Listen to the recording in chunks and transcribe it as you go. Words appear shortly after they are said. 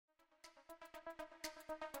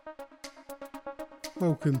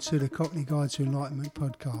Welcome to the Cockney Guide to Enlightenment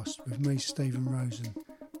podcast with me, Stephen Rosen.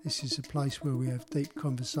 This is a place where we have deep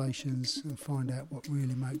conversations and find out what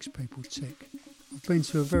really makes people tick. I've been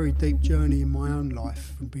to a very deep journey in my own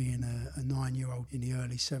life, from being a 9-year-old in the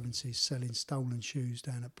early 70s selling stolen shoes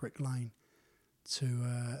down at Brick Lane to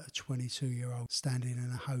a 22-year-old standing in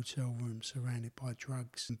a hotel room surrounded by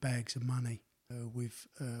drugs and bags of money with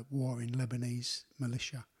warring Lebanese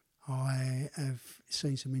militia. I have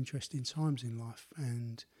seen some interesting times in life,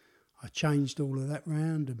 and I changed all of that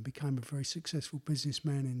round and became a very successful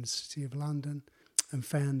businessman in the City of London and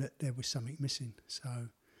found that there was something missing. So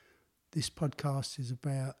this podcast is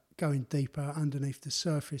about going deeper underneath the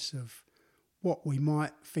surface of what we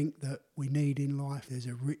might think that we need in life. There's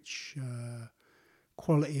a rich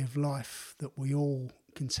quality of life that we all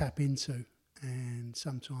can tap into, and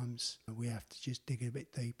sometimes we have to just dig a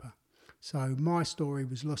bit deeper. So my story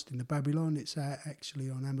was lost in the Babylon. It's out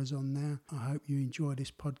actually on Amazon now. I hope you enjoy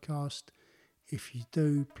this podcast. If you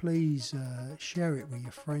do, please share it with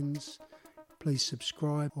your friends. Please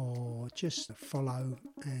subscribe or just follow,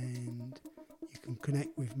 and you can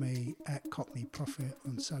connect with me at Cockney Prophet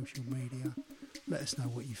on social media. Let us know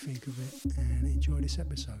what you think of it and enjoy this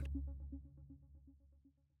episode.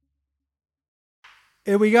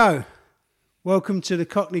 Here we go. Welcome to the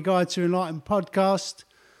Cockney Guide to Enlightenment podcast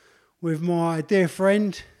with my dear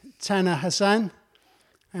friend Hassan,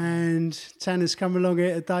 and Tanner's come along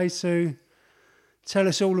here today to tell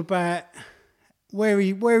us all about where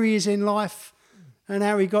he is in life and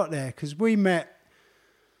how he got there, because we met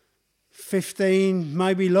 15,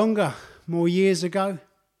 maybe longer, more years ago.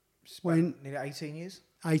 Nearly 18 years?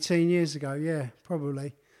 18 years ago, yeah,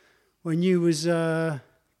 probably. When you was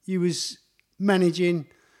managing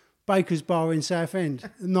Baker's Bar in Southend,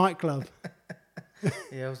 a nightclub.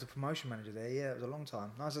 Yeah, I was the promotion manager there. Yeah, it was a long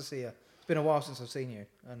time. Nice to see you. It's been a while since I've seen you.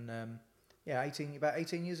 And about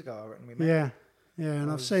 18 years ago, I reckon we met. Yeah,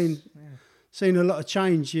 and I've seen a lot of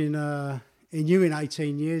change in you in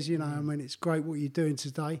 18 years. You know, I mean, it's great what you're doing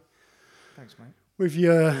today. Thanks, mate. With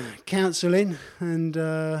your counselling, and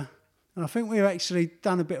I think we've actually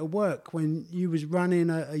done a bit of work when you was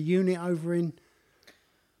running a unit over in.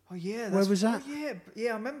 Oh yeah, where was that? Oh,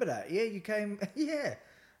 yeah, I remember that. Yeah, you came. Yeah.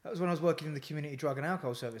 That was when I was working in the community drug and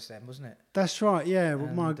alcohol service then, wasn't it? That's right, yeah.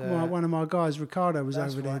 And, one of my guys, Ricardo, was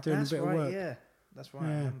over there doing a bit of work. Yeah, that's right, I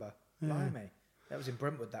remember. Blimey. That was in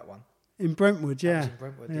Brentwood, that one. In Brentwood, yeah. That was in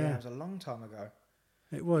Brentwood, yeah. It was a long time ago.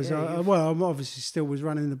 It was. Yeah, I'm obviously still was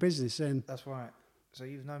running the business then. That's right. So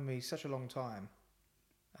you've known me such a long time.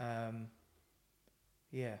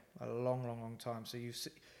 Yeah, a long time. So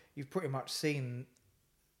you've pretty much seen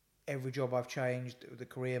every job I've changed, the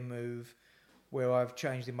career move, where I've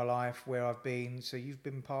changed in my life, where I've been. So you've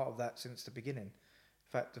been part of that since the beginning. In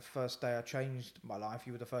fact, the first day I changed my life,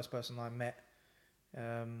 you were the first person I met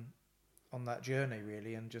on that journey,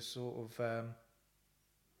 really, and just sort of,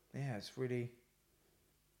 it's really,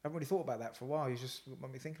 I haven't really thought about that for a while. You just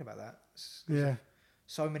want me thinking about that. Yeah.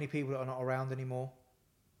 So many people that are not around anymore.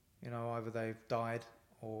 You know, either they've died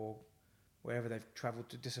or wherever they've travelled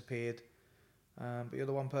to disappeared. But you're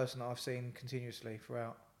the one person that I've seen continuously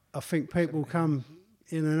throughout. I think people come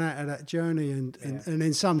in and out of that journey, and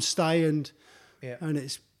then some stay, and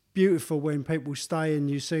it's beautiful when people stay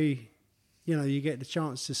and you see, you know, you get the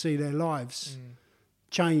chance to see their lives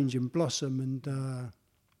change and blossom. And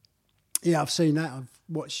I've seen that. I've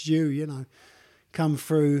watched you, you know, come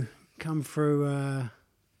through.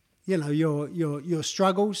 You know, your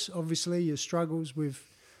struggles. Obviously, your struggles with.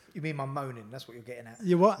 You mean my moaning? That's what you're getting at.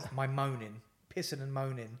 Your what? My moaning. Pissing and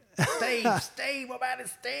moaning. Steve, what about it,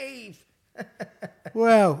 Steve?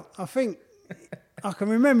 Well, I think I can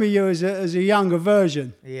remember you as a younger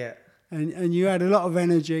version. Yeah. And you had a lot of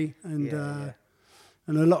energy and a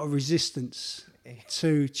lot of resistance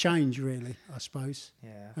to change, really, I suppose.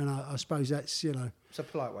 Yeah. And I suppose that's, you know. It's a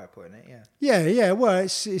polite way of putting it, yeah. Yeah. Well,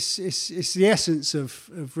 it's the essence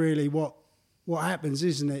of really what happens,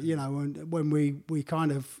 isn't it? You know, when we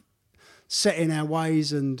kind of set in our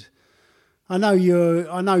ways. And I know you're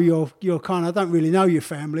kind of, I don't really know your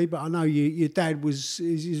family, but I know your dad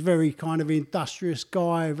is very kind of industrious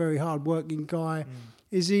guy, a very hard working guy.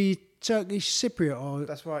 Is he Turkish Cypriot? Or?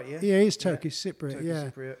 That's right, yeah. Yeah, he's Turkish Cypriot,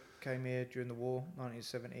 Turkish Cypriot, came here during the war,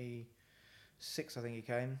 1976 I think he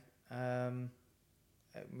came.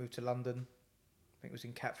 Moved to London, I think it was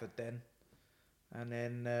in Catford then. And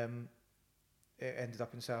then it ended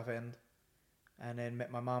up in Southend. And then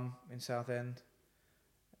met my mum in Southend.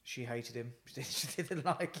 She hated him. She didn't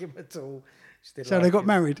like him at all. So they got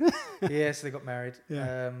married? Yes, they got married.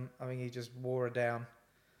 Yeah. I think he just wore her down.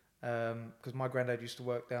 Because my granddad used to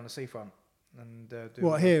work down the seafront and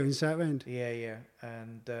here in Southend? Yeah.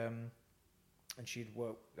 And she'd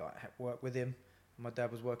work with him. My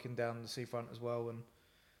dad was working down the seafront as well, and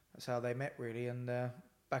that's how they met really. And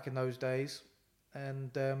back in those days,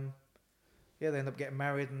 and they ended up getting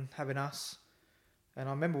married and having us. And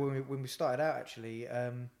I remember when we started out actually,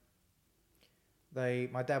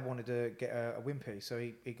 my dad wanted to get a Wimpy, so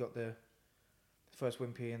he got the first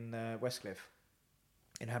Wimpy in Westcliff,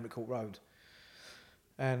 in Hamlet Court Road.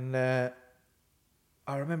 And I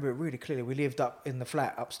remember it really clearly. We lived up in the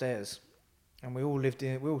flat upstairs, and we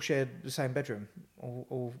all shared the same bedroom.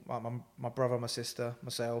 All my brother, my sister,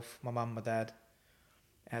 myself, my mum, my dad.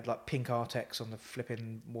 It had like pink Artex on the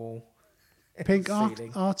flipping wall. Pink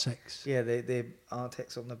Artex? Yeah, the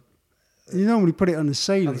Artex on the... You normally put it on the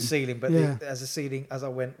ceiling. On the ceiling, but as I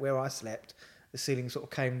went where I slept, the ceiling sort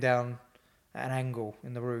of came down at an angle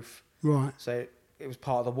in the roof. Right. So it was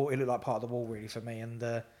part of the wall. It looked like part of the wall really for me. And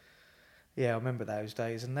I remember those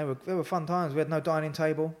days, and they were fun times. We had no dining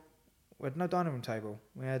table. We had no dining room table.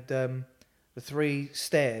 We had the 3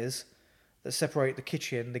 stairs that separate the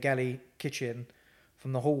kitchen, the galley kitchen,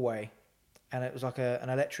 from the hallway, and it was like an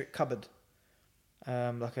electric cupboard.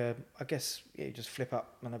 I guess you just flip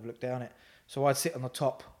up and have a look down it. So I'd sit on the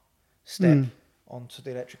top step onto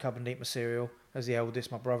the electric cupboard and eat my cereal as the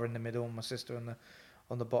eldest, my brother in the middle, and my sister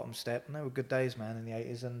on the bottom step. And they were good days, man, in the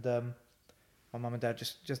 80s. And my mum and dad,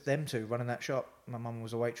 just them two running that shop. My mum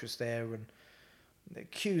was a waitress there, and the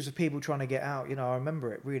queues of people trying to get out. You know, I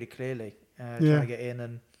remember it really clearly, trying to get in,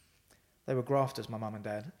 and they were grafters, my mum and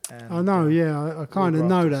dad. And, I know, I kind of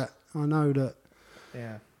know that. I know that.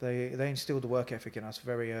 Yeah, they instilled the work ethic in us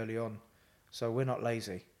very early on, so we're not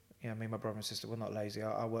lazy. You know, me, my brother and sister, we're not lazy.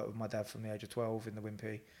 I worked with my dad from the age of 12 in the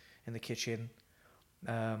Wimpy, in the kitchen.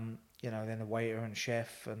 Then a waiter and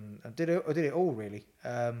chef, and I did it all really.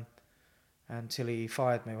 Until he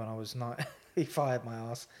fired me when I was he fired my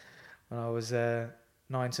ass when I was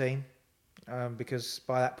 19, because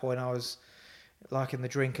by that point I was liking the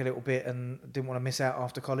drink a little bit and didn't want to miss out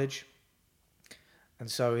after college. And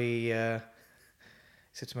so he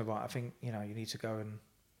said to me, "Right, I think you need to go." And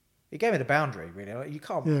he gave me the boundary really. Like,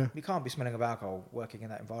 you can't be smelling of alcohol working in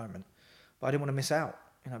that environment. But I didn't want to miss out.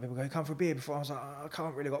 People go, "Come for a beer," before I was like, "I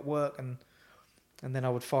can't really got work," and then I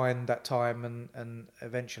would find that time, and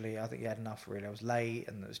eventually I think he had enough really. I was late,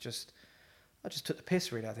 and I just took the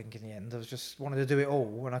piss really. I think in the end I was just wanted to do it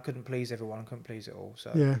all, and I couldn't please everyone. I couldn't please it all.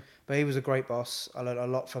 So but he was a great boss. I learned a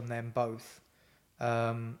lot from them both,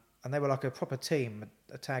 and they were like a proper team,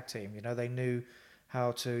 a tag team. They knew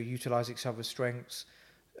how to utilize each other's strengths,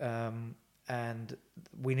 and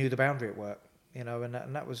we knew the boundary at work.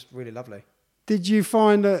 And that was really lovely. Did you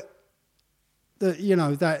find that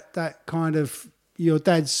that kind of your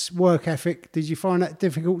dad's work ethic, did you find that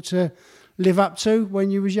difficult to live up to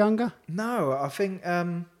when you was younger? No, I think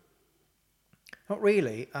not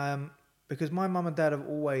really, because my mum and dad have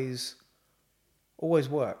always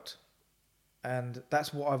worked, and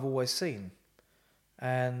that's what I've always seen,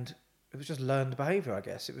 and it was just learned behaviour, I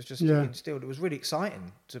guess. It was just instilled. It was really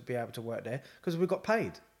exciting to be able to work there because we got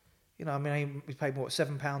paid. He paid me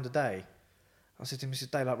 £7 a day. I said to him, "This is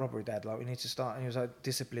daylight robbery, Dad. Like, we need to start." And he was like,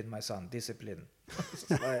 "Discipline, my son, discipline."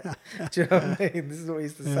 Like, do you know what I mean? This is what he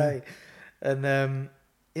used to say. And,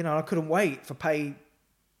 I couldn't wait for pay,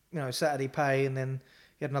 Saturday pay. And then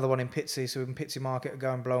he had another one in Pitsy. So in Pitsy Market, I'd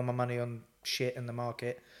go and blow my money on shit in the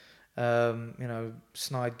market.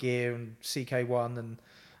 Snide gear and CK1, and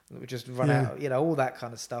we would just run out, all that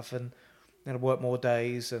kind of stuff. And then I'd work more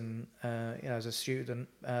days. And, as a student,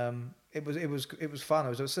 it was fun. It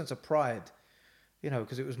was a sense of pride.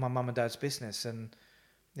 Because it was my mum and dad's business, and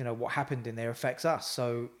what happened in there affects us.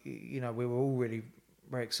 So we were all really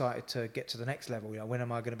very excited to get to the next level. When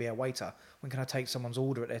am I going to be a waiter? When can I take someone's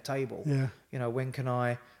order at their table? When can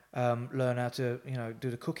I learn how to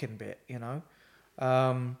do the cooking bit? The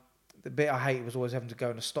bit I hated was always having to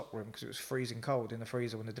go in the stock room because it was freezing cold in the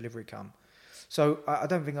freezer when the delivery come. So I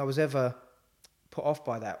don't think I was ever put off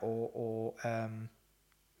by that or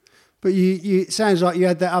But you it sounds like you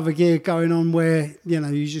had that other gear going on where,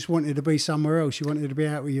 you just wanted to be somewhere else. You wanted to be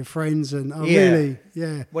out with your friends and really.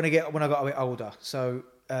 When I got a bit older. So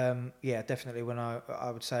definitely when I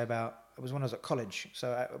would say it was when I was at college.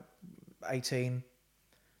 So at 18,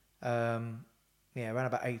 around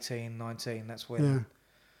about 18, 19, that's when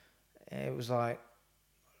it was like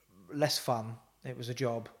less fun. It was a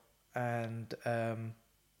job, and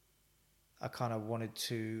I kind of wanted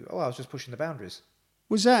to, I was just pushing the boundaries.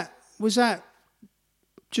 Was that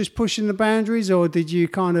just pushing the boundaries, or did you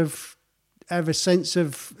kind of have a sense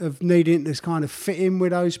of needing to kind of fit in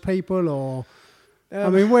with those people, or? I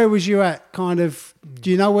mean, where was you at? Kind of. Do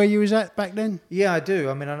you know where you was at back then? Yeah, I do.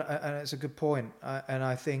 I mean, and it's a good point. And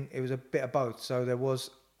I think it was a bit of both. So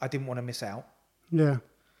I didn't want to miss out. Yeah.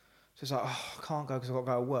 So it's like, oh, I can't go because I've got to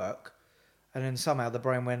go to work. And then somehow the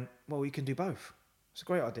brain went, well, you can do both. It's a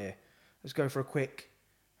great idea. Let's go for a quick.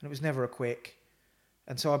 And it was never a quick.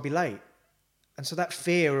 And so I'd be late. And so that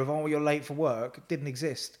fear of, oh, you're late for work didn't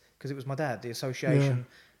exist because it was my dad, the association.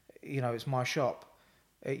 Yeah. It's my shop.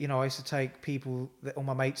 I used to take all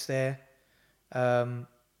my mates there, and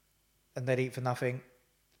they'd eat for nothing,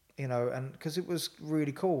 and because it was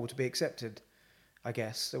really cool to be accepted, I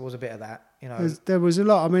guess. There was a bit of that, There was a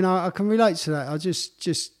lot. I mean, I can relate to that. I just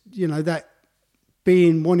that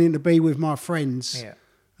wanting to be with my friends.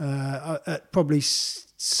 Yeah. At probably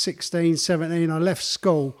 16, 17, I left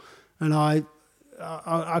school and I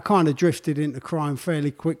kind of drifted into crime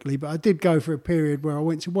fairly quickly, but I did go for a period where I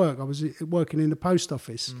went to work. I was working in the post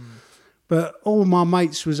office. But all my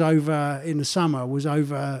mates was over in the summer, was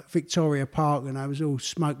over Victoria Park, and I was all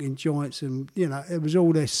smoking joints and, there was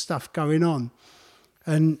all this stuff going on.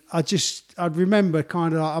 And I'd remember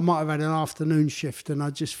kind of like I might have had an afternoon shift and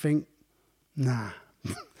I'd just think, nah,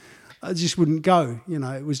 I just wouldn't go.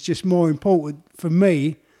 It was just more important for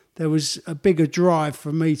me. There was a bigger drive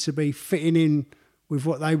for me to be fitting in with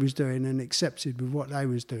what they was doing and accepted with what they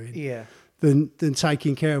was doing. Yeah. Than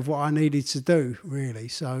taking care of what I needed to do, really.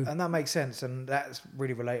 So. And that makes sense, and that's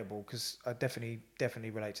really relatable because I definitely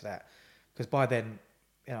relate to that. Because by then,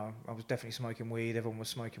 I was definitely smoking weed. Everyone was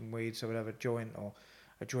smoking weed, so we'd have a joint or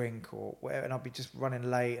a drink or whatever, and I'd be just running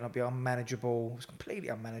late, and I'd be unmanageable. I was completely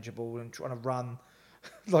unmanageable and trying to run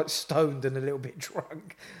like stoned and a little bit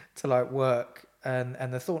drunk to like work.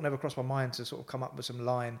 And the thought never crossed my mind to sort of come up with some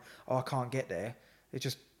line, oh, I can't get there. It's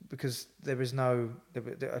just because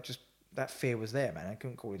that fear was there, man. I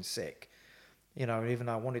couldn't call in sick, even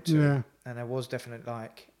though I wanted to. Yeah. And there was definitely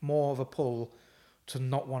like more of a pull to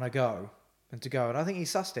not want to go than to go. And I think he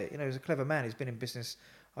sussed it. He's a clever man. He's been in business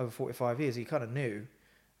over 45 years. He kind of knew.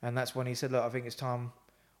 And that's when he said, look, I think it's time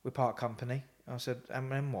we part company. I said,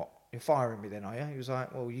 and then what? You're firing me then, are you? He was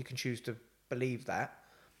like, well, you can choose to believe that,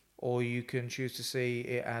 or you can choose to see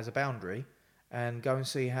it as a boundary and go and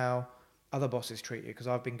see how other bosses treat you, because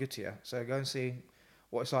I've been good to you. So go and see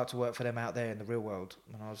what it's like to work for them out there in the real world.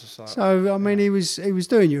 And I was just like... So, I mean, he was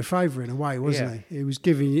doing you a favour in a way, wasn't he? He was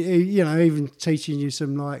giving you, even teaching you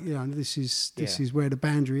some, like, this is where the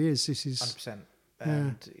boundary is. This is... 100%.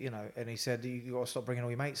 And, and he said, you got to stop bringing all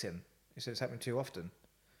your mates in. He said, it's happening too often.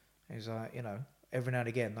 He's like, every now and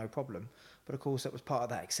again, no problem. But, of course, that was part of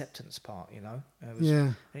that acceptance part, And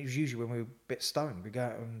it was usually when we were a bit stoned. We'd go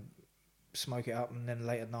out and smoke it up, and then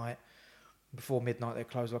late at night, before midnight, they'd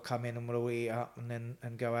close, I'd come in and we'll all eat up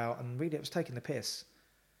and go out. And really, it was taking the piss.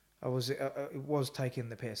 It was taking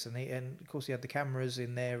the piss. And of course, he had the cameras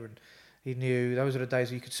in there, and he knew those are the days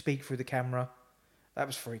where you could speak through the camera. That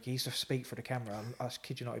was freaky. He used to speak through the camera. I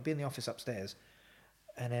kid you not. He'd be in the office upstairs,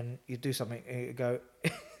 and then you'd do something. He'd go,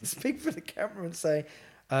 speak through the camera and say,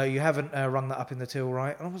 you haven't rung that up in the till,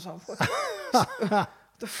 right? And I was like, what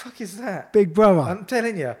the fuck is that? Big brother. I'm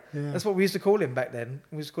telling you. Yeah. That's what we used to call him back then.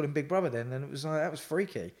 We used to call him Big Brother then, and it was like, that was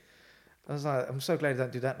freaky. I was like, I'm so glad I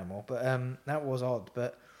don't do that no more. But that was odd.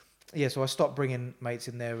 But yeah, so I stopped bringing mates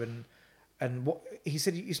in there, and what he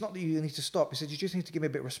said, it's not that you need to stop. He said, you just need to give me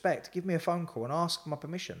a bit of respect. Give me a phone call and ask my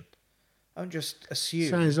permission. Don't just assume.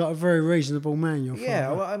 Sounds like a very reasonable man, your yeah,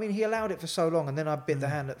 father. well, I mean, he allowed it for so long, and then I bit the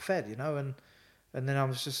hand that fed, and then I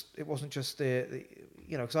was just, it wasn't just the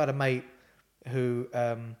because I had a mate who,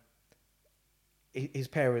 his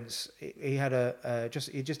parents, he had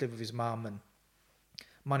he just lived with his mum, and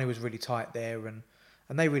money was really tight there, and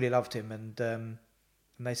they really loved him, and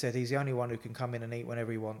they said he's the only one who can come in and eat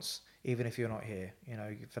whenever he wants, even if you're not here,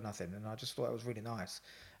 for nothing. And I just thought that was really nice.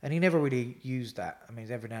 And he never really used that. I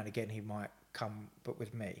mean, every now and again he might come, but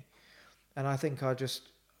with me. And I think I just,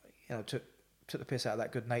 took the piss out of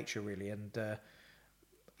that good nature really, and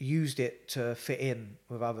used it to fit in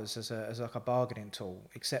with others as like a bargaining tool.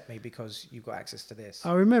 Accept me because you've got access to this.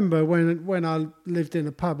 I remember when I lived in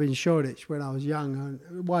a pub in Shoreditch when I was young,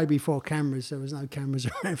 way before cameras. There was no cameras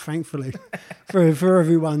around, thankfully, for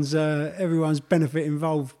everyone's benefit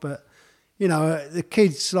involved. But the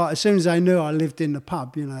kids, like, as soon as they knew I lived in the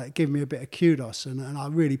pub, it gave me a bit of kudos, and I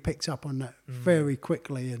really picked up on that very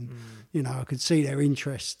quickly, and I could see their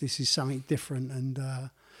interest. This is something different, and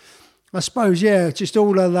I suppose, just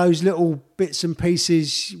all of those little bits and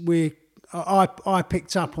pieces I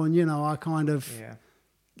picked up on. I kind of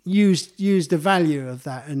used the value of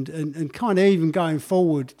that, and kind of even going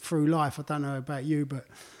forward through life. I don't know about you, but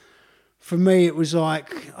for me it was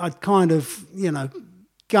like I'd kind of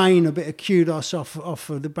gain a bit of kudos off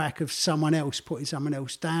of the back of someone else putting someone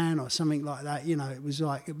else down or something like that. You know, it was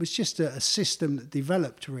just a system that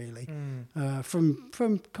developed really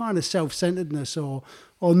from kind of self-centeredness or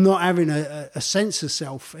not having a sense of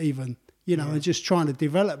self even, you know, and just trying to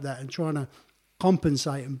develop that and trying to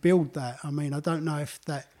compensate and build that. I mean, I don't know if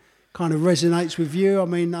that kind of resonates with you. I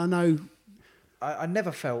mean, I know I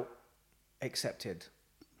never felt accepted,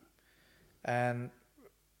 and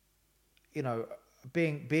you know,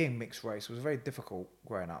 being mixed race was very difficult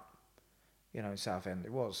growing up, you know, in Southend.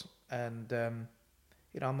 It was. And,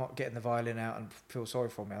 you know, I'm not getting the violin out and feel sorry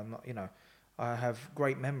for me. I'm not, you know, I have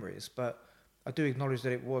great memories, but I do acknowledge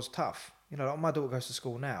that it was tough. You know, like my daughter goes to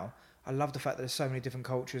school now. I love the fact that there's so many different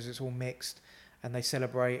cultures. It's all mixed and they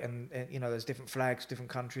celebrate and you know, there's different flags,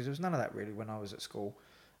 different countries. There was none of that really when I was at school.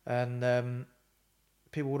 And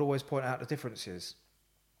people would always point out the differences.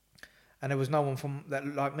 And there was no one from that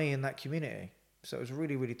like me in that community. So it was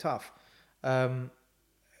really, really tough. The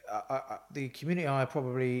community I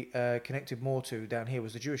probably connected more to down here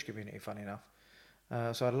was the Jewish community, funny enough.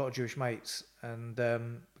 So I had a lot of Jewish mates, and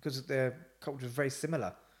because their culture was very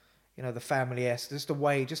similar, you know, the family-esque, just the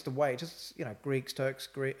way, you know, Greeks, Turks,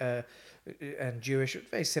 and Jewish,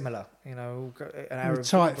 very similar, you know, and Arabs.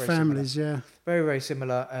 Tight families, similar. Yeah. Very, very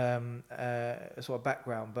similar sort of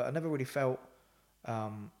background, but I never really felt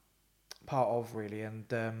part of really, and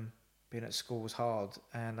being at school was hard,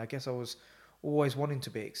 and I guess I was always wanting to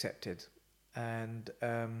be accepted, and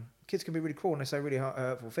kids can be really cruel and they say really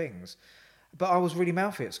hurtful things, but I was really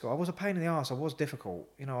mouthy at school. I was a pain in the arse. I was difficult,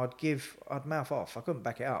 you know. I'd mouth off. I couldn't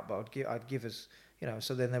back it up, but I'd give as, you know,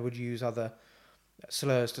 so then they would use other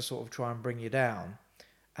slurs to sort of try and bring you down,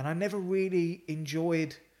 and I never really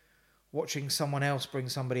enjoyed watching someone else bring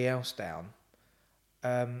somebody else down.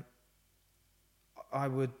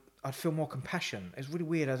 I'd feel more compassion. It's really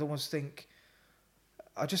weird. I'd almost think,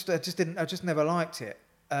 I just never liked it.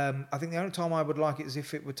 I think the only time I would like it is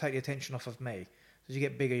if it would take the attention off of me. As you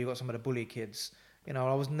get bigger, you've got some of the bully kids. You know,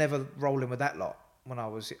 I was never rolling with that lot when I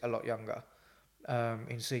was a lot younger,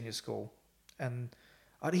 in senior school. And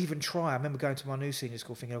I'd even try. I remember going to my new senior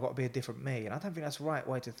school thinking I've got to be a different me. And I don't think that's the right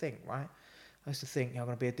way to think, right? I used to think, you know, I'm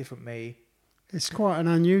going to be a different me. It's quite an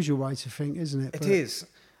unusual way to think, isn't it? It is.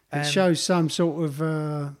 It shows some sort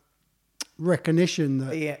of recognition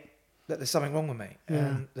that... Yeah, that there's something wrong with me. Yeah.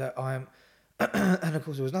 And that I'm... and of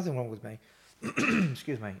course there was nothing wrong with me.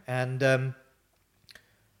 Excuse me. And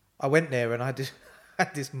I went there and I just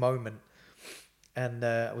had this moment. And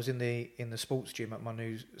I was in the sports gym at my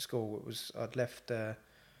new school. I'd left...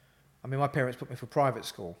 I mean, my parents put me for private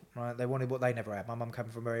school, right? They wanted what they never had. My mum came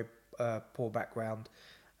from a very poor background,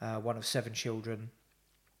 one of 7 children,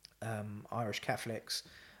 Irish Catholics,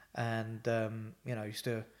 and you know, used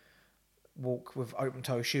to walk with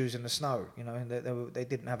open-toe shoes in the snow. You know, and they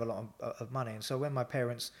didn't have a lot of money, and so when my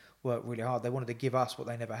parents worked really hard, they wanted to give us what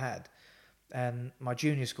they never had. And my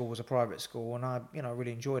junior school was a private school, and I, you know,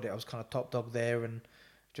 really enjoyed it. I was kind of top dog there, and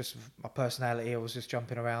just my personality, I was just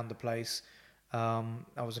jumping around the place. I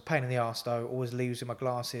was a pain in the arse though, always leaves in my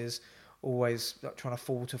glasses, always trying to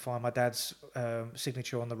falsify my dad's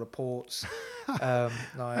signature on the reports.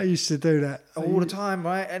 I used to do that all the time,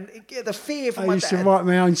 right? And the fear from I my used dad. to write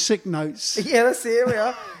my own sick notes. Yeah, that's it. Here we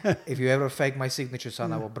are. If you ever fake my signature,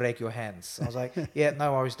 son, I will break your hands. I was like, yeah,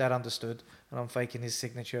 no worries, Dad understood, and I'm faking his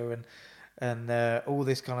signature and all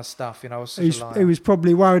this kind of stuff. You know, I was such a liar. He was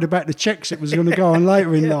probably worried about the checks that was going to go on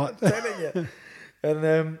later in life. I'm telling you.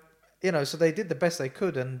 And you know, so they did the best they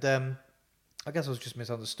could, and I guess I was just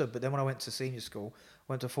misunderstood. But then when I went to senior school,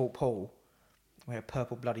 I went to Fort Paul. We had a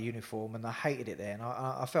purple bloody uniform, and I hated it there. And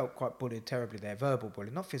I felt quite bullied terribly there, verbal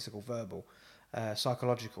bullying, not physical, verbal,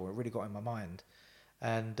 psychological. It really got in my mind.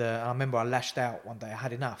 And I remember I lashed out one day. I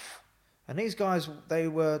had enough. And these guys, they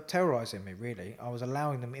were terrorising me, really. I was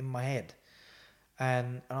allowing them in my head.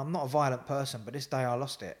 And I'm not a violent person, but this day I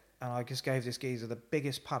lost it. And I just gave this geezer the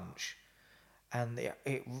biggest punch. And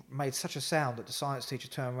it made such a sound that the science teacher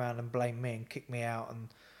turned around and blamed me and kicked me out, and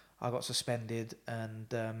I got suspended. And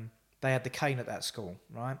they had the cane at that school,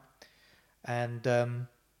 right? And I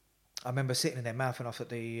remember sitting in there mouthing off at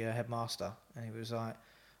the headmaster, and he was like,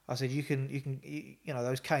 I said, you know,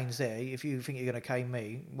 those canes there, if you think you're going to cane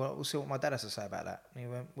me, well, we'll see what my dad has to say about that. And he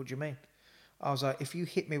went, what do you mean? I was like, if you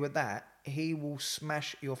hit me with that, he will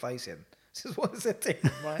smash your face in. This is what I said to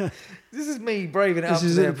him, right? This is me braving it up. This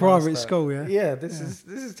is at a private school, yeah? Yeah, this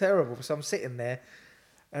is terrible. So I'm sitting there,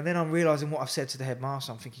 and then I'm realising what I've said to the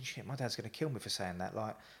headmaster. I'm thinking, shit, my dad's going to kill me for saying that.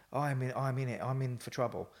 Like, I'm in it. I'm in for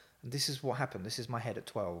trouble. And this is what happened. This is my head at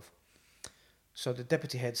 12. So the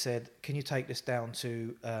deputy head said, can you take this down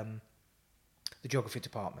to the geography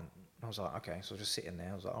department? I was like, okay. So I was just sitting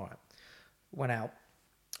there. I was like, all right. Went out.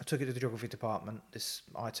 I took it to the geography department, this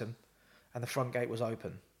item, and the front gate was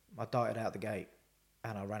open. I darted out the gate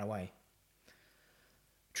and I ran away.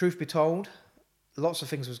 Truth be told, lots of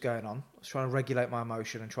things was going on. I was trying to regulate my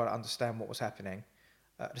emotion and try to understand what was happening.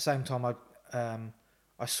 At the same time,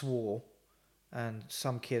 I swore, and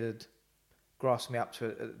some kid had grasped me up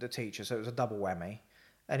to the teacher, so it was a double whammy.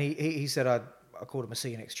 And he said I called him a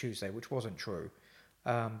see you next Tuesday, which wasn't true,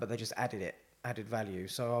 but they just added value.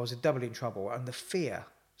 So I was doubly in trouble, and the fear,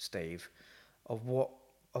 Steve, of what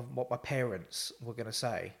my parents were going to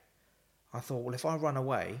say. I thought, well, if I run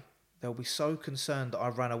away, they'll be so concerned that I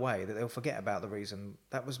ran away that they'll forget about the reason.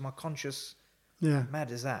 That was my conscious. Yeah.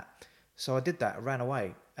 Mad as that. So I did that. I ran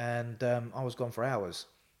away, and I was gone for hours.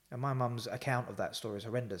 And my mum's account of that story is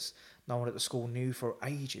horrendous. No one at the school knew for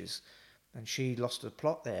ages, and she lost the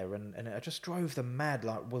plot there, and it just drove them mad,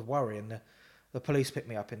 like with worry. And the police picked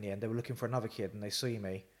me up in the end. They were looking for another kid, and they see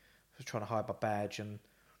me. I was trying to hide my badge, and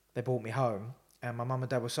they brought me home. And my mum and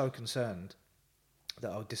dad were so concerned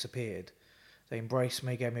that I disappeared. They embraced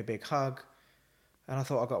me, gave me a big hug, and I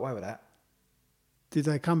thought I got away with that. Did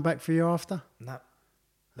they come back for you after? No.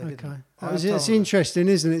 Okay. It's interesting,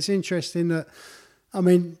 isn't it? It's interesting that, I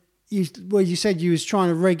mean, you said you was trying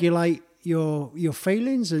to regulate your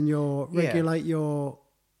feelings and regulate your...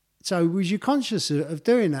 So was you conscious of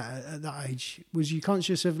doing that at that age? Was you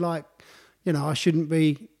conscious of like, I shouldn't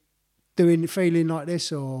be feeling like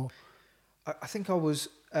this, or... I think I was...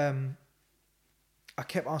 I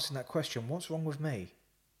kept asking that question, what's wrong with me?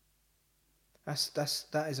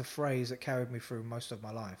 That is a phrase that carried me through most of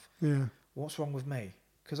my life. Yeah. What's wrong with me?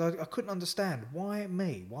 Because I couldn't understand, why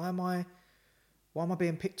me? Why am I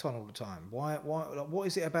being picked on all the time? Why like, what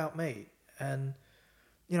is it about me? And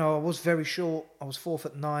I was very short. I was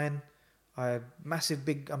 4'9". I had massive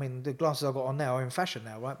big, I mean, the glasses I got on now are in fashion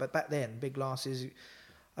now, right? But back then, big glasses,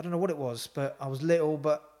 I don't know what it was, but I was little,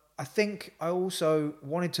 but I think I also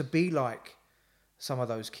wanted to be like some of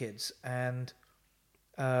those kids, and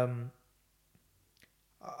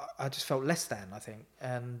I just felt less than, I think,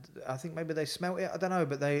 and I think maybe they smelt it. I don't know,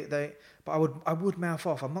 but but I would mouth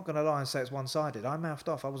off. I'm not going to lie and say it's one-sided. I mouthed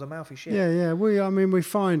off. I was a mouthy shit. Yeah. We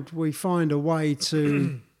find a way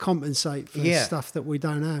to compensate for stuff that we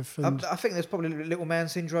don't have. And I think there's probably little man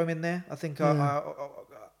syndrome in there. I think I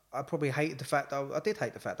probably hated the fact that I did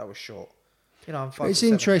hate the fact that I was short. I'm 5'7" It's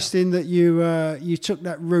interesting that you took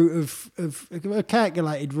that route of a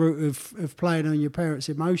calculated route of playing on your parents'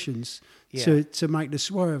 emotions to make the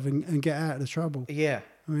swerve and get out of the trouble. Yeah,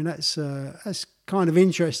 I mean that's kind of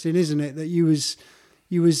interesting, isn't it? That you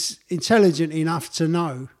was intelligent enough to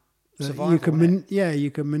know that survival,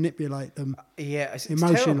 you can manipulate them. It's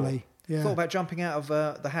emotionally. Yeah, I thought about jumping out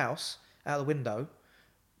of the house, out the window,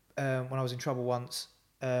 when I was in trouble once,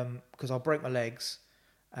 because I'll break my legs.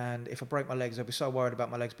 And if I break my legs, I'll be so worried about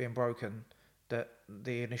my legs being broken that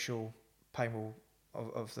the initial pain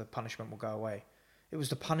of the punishment will go away. It was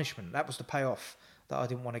the punishment. That was the payoff that I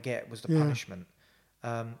didn't want to get, was the punishment.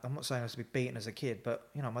 I'm not saying I was to be beaten as a kid, but,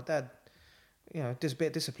 my dad, does a bit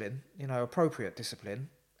of discipline, appropriate discipline.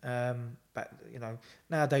 But,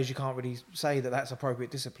 nowadays you can't really say that that's appropriate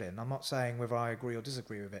discipline. I'm not saying whether I agree or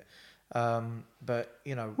disagree with it. But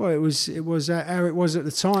well, it was how it was at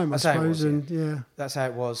the time, I suppose, that's how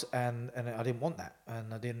it was, and I didn't want that,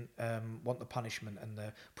 and I didn't want the punishment and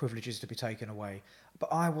the privileges to be taken away.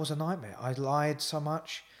 But I was a nightmare. I lied so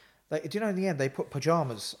much. Do you know, in the end they put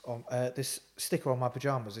pajamas on this sticker on my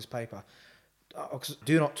pajamas, this paper.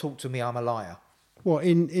 Do not talk to me, I'm a liar. What,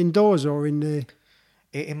 indoors or in the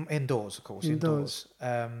indoors, of course, indoors.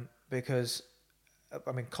 Because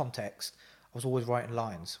I mean, context. I was always writing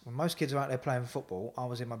lines. When most kids are out there playing football, I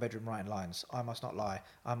was in my bedroom writing lines. I must not lie.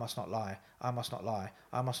 I must not lie. I must not lie.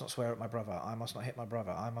 I must not swear at my brother. I must not hit my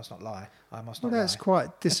brother. I must not lie. I must not lie. Well, that's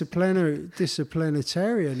quite disciplinarian,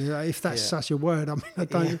 if that's such a word. I mean, I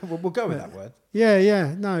don't... Yeah, we'll go with that word.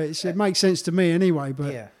 Yeah. No, it makes sense to me anyway,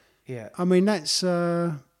 but... Yeah. I mean, that's...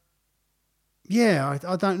 I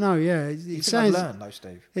don't know, You think I'd learn, though,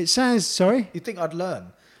 Steve? It sounds... Sorry? You think I'd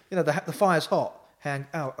learn? The fire's hot.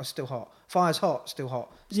 It's still hot. Fire's hot, still hot.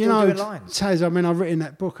 Still doing lines. Taz, I mean, I've written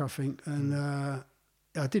that book, I think, and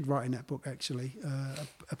I did write in that book, actually,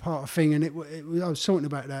 a part of thing, and I was talking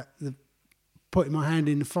about that, putting my hand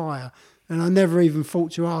in the fire, and I never even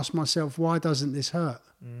thought to ask myself, why doesn't this hurt?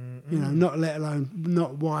 Not let alone,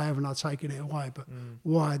 not why haven't I taken it away, but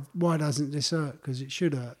why doesn't this hurt? Because it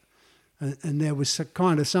should hurt. And there was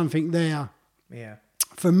kind of something there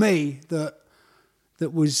for me that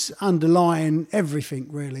was underlying everything,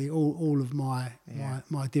 really, all of my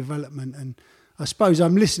development. And I suppose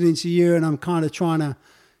I'm listening to you and I'm kind of trying to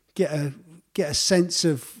get a sense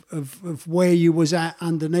of where you was at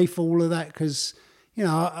underneath all of that? Because, you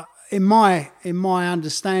know, in my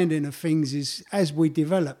understanding of things is as we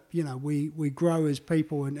develop, you know, we grow as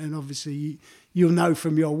people, and obviously you'll know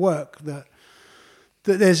from your work that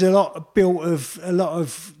there's a lot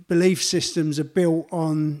of belief systems are built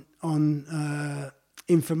on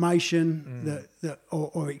information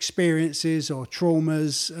or experiences or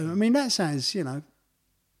traumas. I mean, that sounds, you know,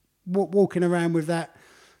 walking around with that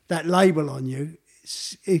label on you,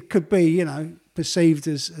 it could be, you know, perceived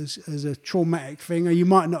as a traumatic thing, or you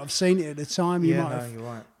might not have seen it at the time. You might have you're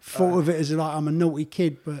right. thought of it as like, I'm a naughty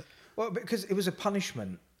kid, but because it was a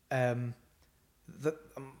punishment. That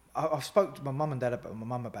I spoke to my mum and dad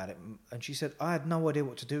about it, and she said I had no idea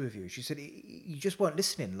what to do with you. She said you just weren't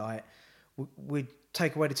listening. Like we'd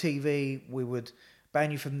take away the TV, we would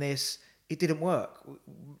ban you from this. It didn't work.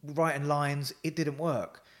 Writing lines, it didn't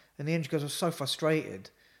work. In the end, she goes, I was so frustrated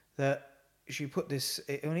that she put this.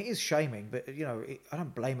 I mean, it is shaming, but you know, I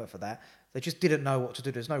don't blame her for that. They just didn't know what to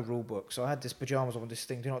do. There's no rule book, so I had this pajamas on, this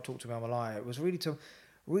thing. Do not talk to me, I'm a liar. It was really to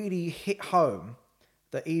hit home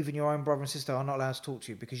that even your own brother and sister are not allowed to talk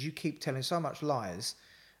to you because you keep telling so many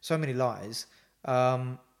lies,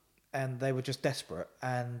 and they were just desperate.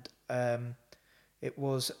 And it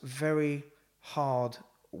was very hard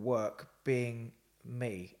work being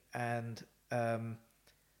me. And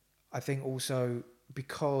I think also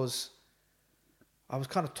because I was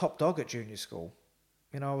kind of top dog at junior school.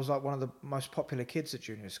 You know, I was like one of the most popular kids at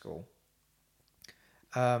junior school.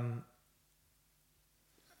 Well,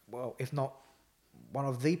 if not one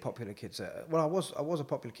of the popular kids. I was a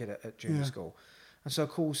popular kid at junior school. And so, of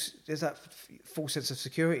course, there's that full sense of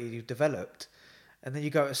security you've developed. And then you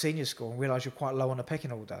go to senior school and realise you're quite low on the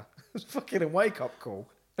pecking order. It was fucking a wake-up call.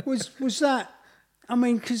 Was that... I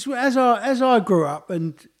mean, because as I grew up,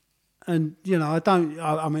 and you know, I don't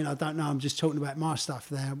know, I'm just talking about my stuff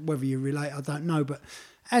there, whether you relate, I don't know, but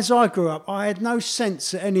as I grew up, I had no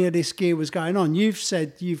sense that any of this gear was going on.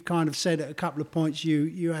 You've kind of said at a couple of points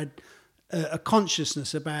you had a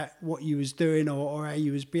consciousness about what you was doing or how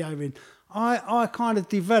you was behaving. I kind of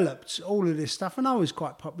developed all of this stuff, and I was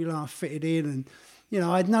quite popular. I fitted in, and you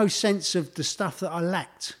know, I had no sense of the stuff that I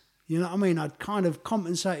lacked. You know what I mean? I'd kind of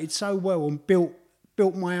compensated so well and built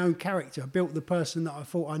my own character, built the person that I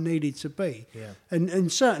thought I needed to be. Yeah.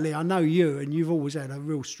 And certainly I know you, and you've always had a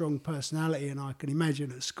real strong personality, and I can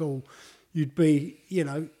imagine at school you'd be, you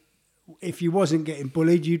know, if you wasn't getting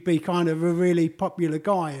bullied, you'd be kind of a really popular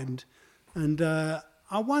guy. And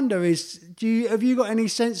I wonder, have you got any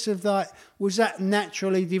sense of that? Was that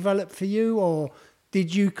naturally developed for you, or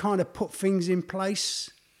did you kind of put things in place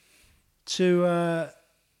to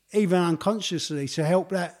even unconsciously to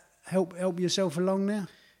help yourself along there?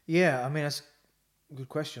 Yeah, I mean, that's a good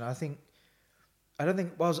question. I don't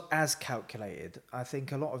think it was as calculated. I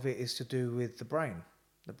think a lot of it is to do with the brain.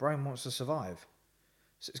 The brain wants to survive,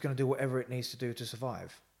 so it's going to do whatever it needs to do to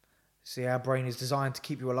survive. See, our brain is designed to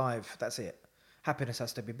keep you alive. That's it. Happiness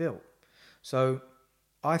has to be built. So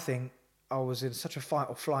I think I was in such a fight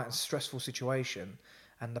or flight and stressful situation,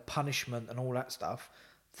 and the punishment and all that stuff,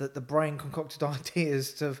 that the brain concocted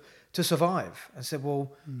ideas to survive, and said,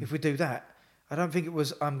 well, if we do that, I don't think it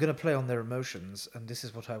was, I'm going to play on their emotions and this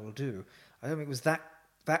is what I will do. I don't think it was that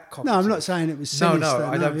cognitive. No, I'm not saying it was sinister.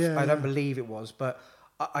 I don't believe it was, but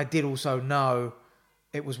I did also know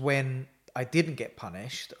it was when I didn't get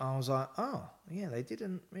punished, I was like, oh, yeah, they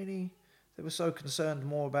didn't really, they were so concerned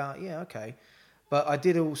more about, yeah, okay. But I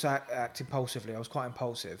did also act impulsively. I was quite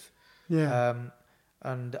impulsive. Yeah.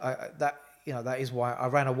 And that is why I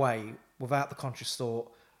ran away without the conscious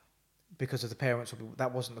thought, because of the parents.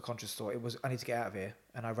 That wasn't the conscious thought. It was, I need to get out of here,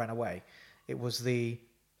 and I ran away. It was the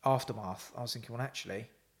aftermath. I was thinking, well, actually,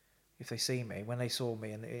 if they see me, when they saw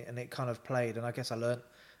me, and it kind of played, and I guess I learnt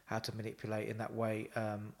how to manipulate in that way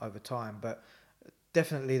over time. But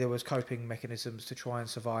definitely there was coping mechanisms to try and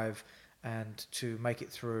survive and to make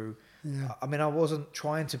it through. Yeah. I mean, I wasn't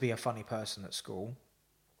trying to be a funny person at school.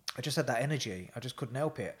 I just had that energy. I just couldn't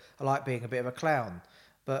help it. I like being a bit of a clown.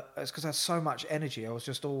 But it's because I had so much energy. I was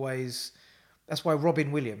just always... That's why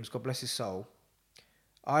Robin Williams, God bless his soul,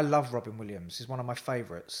 I love Robin Williams. He's one of my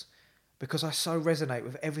favourites because I so resonate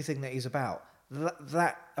with everything that he's about.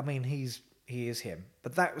 I mean, he is him.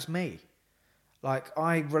 But that was me. Like,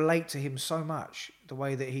 I relate to him so much, the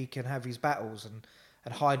way that he can have his battles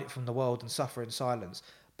and hide it from the world and suffer in silence,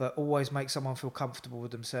 but always make someone feel comfortable with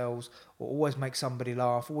themselves, or always make somebody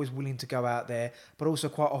laugh, always willing to go out there, but also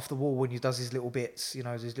quite off the wall when he does his little bits, you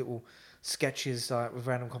know, his little sketches with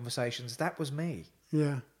random conversations. That was me.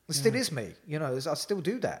 Yeah. It still is me. You know, I still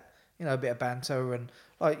do that. You know, a bit of banter and,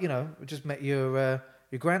 like, you know, we just met your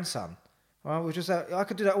your grandson. Right? We're just I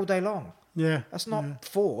could do that all day long. Yeah. That's not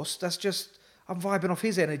forced. That's just I'm vibing off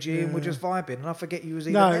his energy, and we're just vibing, and I forget you was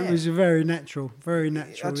even there. No, it was very natural, very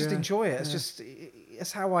natural. I just enjoy it. It's just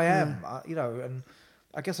it's how I am, you know. And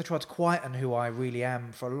I guess I tried to quieten who I really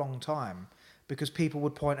am for a long time because people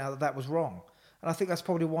would point out that was wrong, and I think that's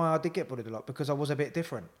probably why I did get bullied a lot, because I was a bit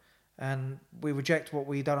different, and we reject what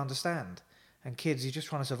we don't understand. And kids, you're just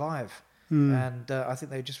trying to survive, and I think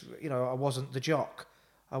they just, you know, I wasn't the jock,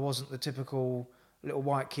 I wasn't the typical little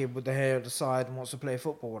white kid with the hair at the side and wants to play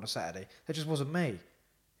football on a Saturday. That just wasn't me.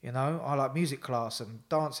 You know, I like music class and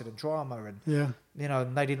dancing and drama, and you know,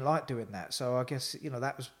 and they didn't like doing that. So I guess, you know,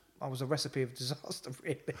 I was a recipe of disaster,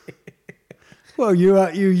 really. Well,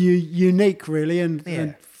 you're unique, really,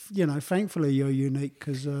 and you know, thankfully you're unique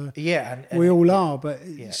because and we all are. But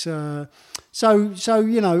it's so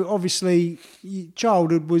you know, obviously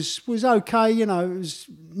childhood was okay. You know, it was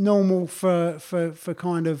normal for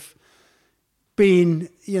kind of being,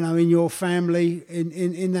 you know, in your family,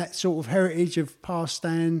 in that sort of heritage of past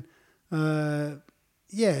down,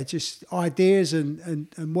 just ideas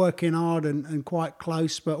and working hard and quite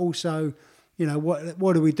close, but also, you know,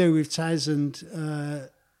 what do we do with Taz, and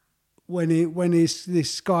when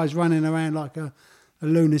this guy's running around like a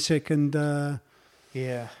lunatic and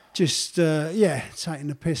just taking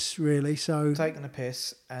the piss, really. So taking the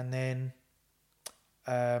piss, and then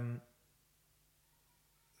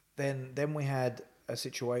we had a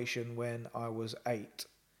situation when I was 8,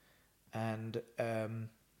 and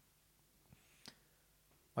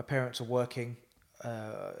my parents are working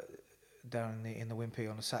down in the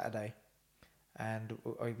Wimpy on a Saturday, and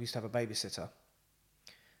I used to have a babysitter,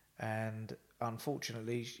 and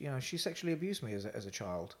unfortunately, you know, she sexually abused me as a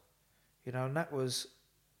child, you know, and that was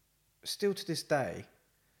still to this day.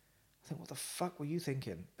 I think, what the fuck were you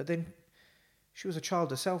thinking? But then she was a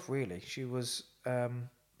child herself, really. She was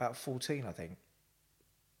about 14, I think.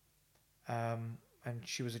 And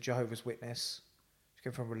she was a Jehovah's Witness. She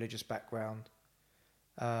came from a religious background.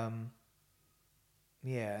 And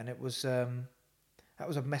it was that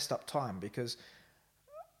was a messed up time, because,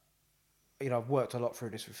 you know, I've worked a lot through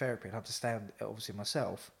this with therapy and I understand it obviously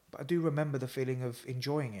myself, but I do remember the feeling of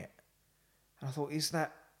enjoying it. And I thought, I used to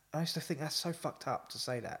think that's so fucked up to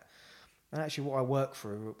say that. And actually what I work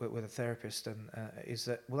through with a therapist and is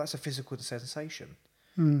that, well, that's a physical sensation.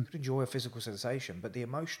 You could enjoy a physical sensation, but the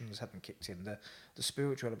emotions hadn't kicked in. The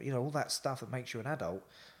spiritual, you know, all that stuff that makes you an adult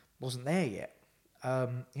wasn't there yet.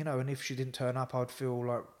 You know, and if she didn't turn up, I'd feel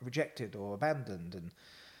like rejected or abandoned, and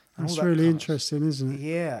that's all that really interesting, isn't it?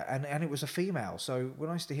 Yeah, and it was a female. So when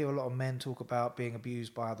I used to hear a lot of men talk about being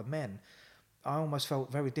abused by other men, I almost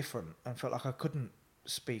felt very different and felt like I couldn't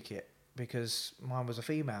speak it because mine was a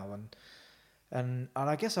female, and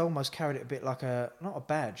I guess I almost carried it a bit like not a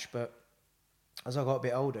badge, but as I got a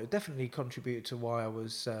bit older, it definitely contributed to why I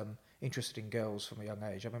was interested in girls from a young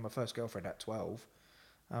age. I mean, my first girlfriend at 12,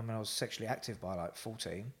 and I was sexually active by like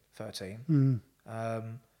 14, 13. I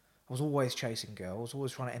was always chasing girls,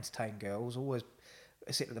 always trying to entertain girls, always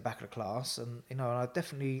sitting at the back of the class, and you know, and I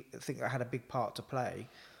definitely think I had a big part to play.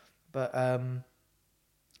 But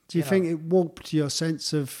do you think it warped your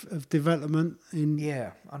sense of development?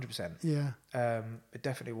 100%. Yeah, it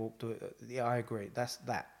definitely warped. Yeah, I agree. That's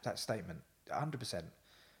that statement. 100%,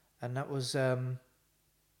 and that was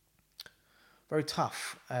very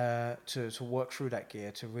tough to work through that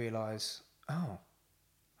gear, to realise, oh,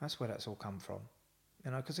 that's where that's all come from,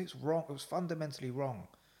 you know, because it's wrong. It was fundamentally wrong,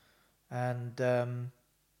 and man,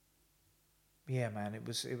 it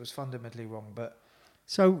was fundamentally wrong. But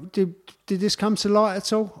so did this come to light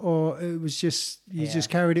at all, or it was just you just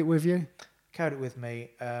carried it with you? Carried it with me.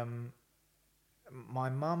 My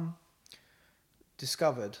mum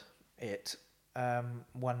discovered it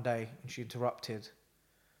one day, and she interrupted,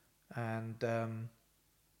 and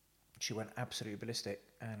she went absolutely ballistic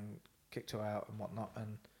and kicked her out and whatnot,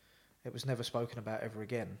 and it was never spoken about ever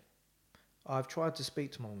again. I've tried to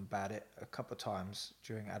speak to Mum about it a couple of times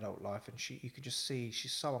during adult life, and you could just see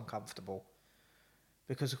she's so uncomfortable,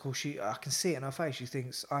 because of course I can see it in her face. She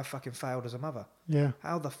thinks I fucking failed as a mother. Yeah.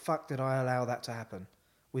 How the fuck did I allow that to happen?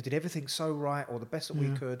 We did everything so right, or the best that we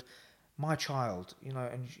could. My child, you know,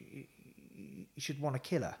 and you should want to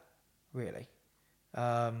kill her, really.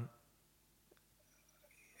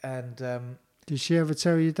 Did she ever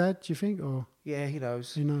tell your dad, do you think? Or yeah, he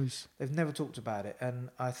knows. He knows. They've never talked about it,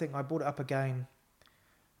 and I think I brought it up again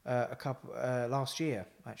last year.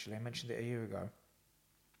 Actually, I mentioned it a year ago.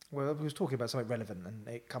 Well, we was talking about something relevant, and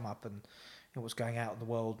it come up, and you know, what's going out in the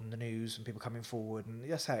world and the news, and people coming forward, and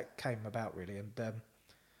that's how it came about, really. And it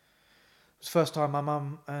was the first time my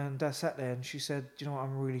mum and dad sat there, and she said, "Do you know what?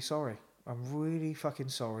 I'm really sorry." I'm really fucking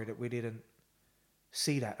sorry that we didn't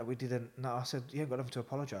see that we didn't. No, I said, you ain't got nothing to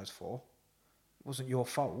apologise for. It wasn't your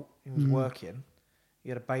fault. He was working.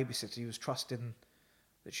 You had a babysitter. He was trusting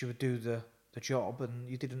that she would do the job, and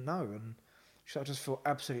you didn't know. And I just felt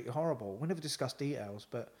absolutely horrible. We never discussed details,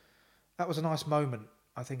 but that was a nice moment,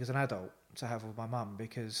 I think, as an adult to have with my mum,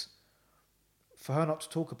 because for her not to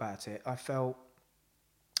talk about it, I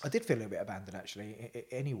did feel a little bit abandoned, actually,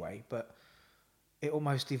 anyway, but it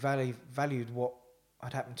almost devalued what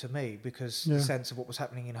had happened to me, because the sense of what was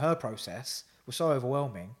happening in her process was so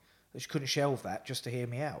overwhelming that she couldn't shelve that just to hear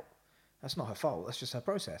me out. That's not her fault. That's just her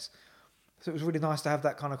process. So it was really nice to have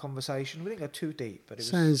that kind of conversation. We didn't go too deep, but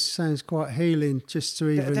it was sounds quite healing, just to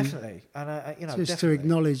even definitely, and just definitely. to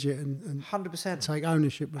acknowledge it and 100% take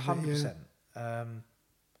ownership of 100%. it. And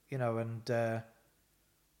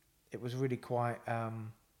it was really quite.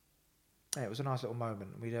 It was a nice little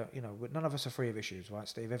moment. We don't, none of us are free of issues, right,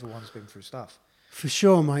 Steve? Everyone's been through stuff. For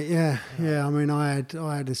sure, mate. Yeah. I mean, I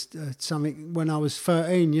had something when I was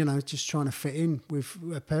 13. Just trying to fit in with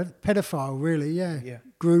a pedophile. Really, yeah.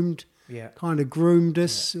 Groomed. Yeah. Kind of groomed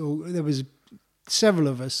us. Yeah. Or there was several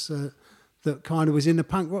of us that kind of was in the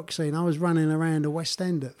punk rock scene. I was running around the West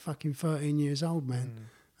End at fucking 13 years old, man,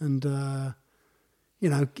 and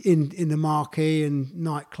in the marquee and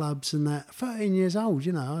nightclubs and that. 13 years old,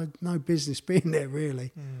 I had no business being there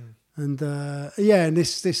really. And and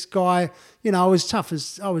this guy, I was tough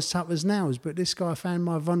as nails, but this guy found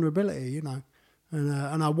my vulnerability, and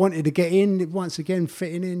I wanted to get in once again,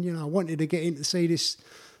 fitting in. I wanted to get in to see this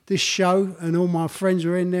show, and all my friends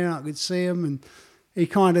were in there, and I could see them, and he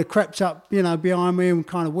kind of crept up, behind me and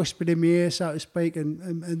kind of whispered in my ear, so to speak,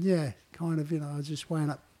 and yeah, kind of, I just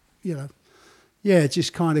wound up,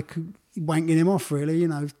 just kind of wanking him off, really,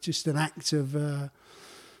 just an act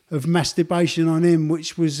of masturbation on him,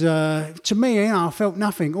 which was, to me, I felt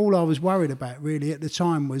nothing. All I was worried about, really, at the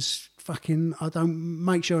time was fucking, I don't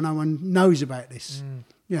make sure no one knows about this.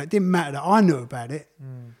 It didn't matter that I knew about it.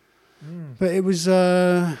 But it was,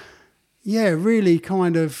 really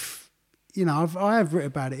kind of, I have written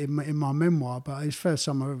about it in my memoir, but it's the first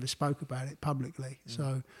time I ever spoke about it publicly.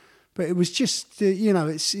 So, but it was just,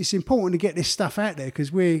 it's important to get this stuff out there,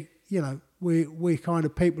 because we're kind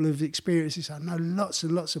of people who've experienced this. I know lots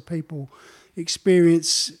and lots of people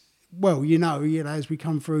experience, well, as we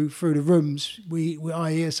come through the rooms,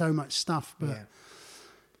 I hear so much stuff, but...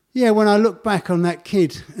 Yeah, when I look back on that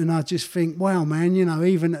kid and I just think, wow, man,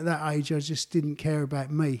 even at that age, I just didn't care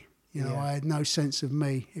about me. I had no sense of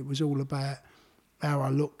me. It was all about how I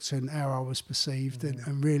looked and how I was perceived,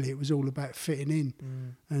 and really it was all about fitting in.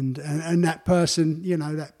 And that person,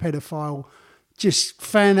 that pedophile, just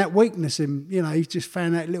found that weakness in, he just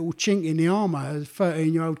found that little chink in the armour. As a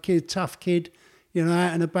 13-year-old kid, tough kid, out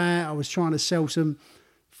and about. I was trying to sell some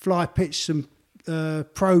fly pitch, some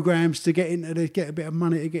programs to get a bit of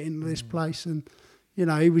money to get into this place, and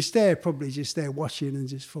he was there, probably just there watching, and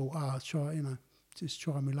just thought, I'll try, just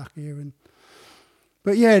try my luck here.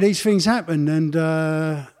 But yeah, these things happened, and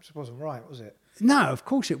it wasn't right, was it? No, of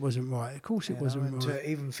course it wasn't right. Of course it wasn't right. To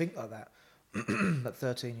even think like that at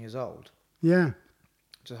 13 years old. Yeah.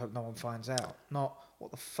 Just hope no one finds out. Not, what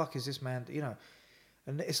the fuck is this man?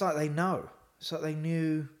 And it's like they know. It's like they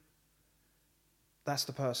knew that's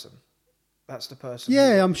the person. That's the person.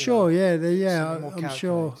 Yeah, I'm sure. I'm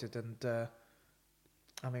sure. And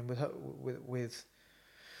I mean, with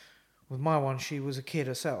my one, she was a kid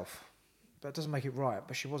herself. That doesn't make it right,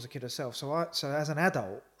 but she was a kid herself. So as an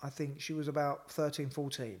adult, I think she was about 13,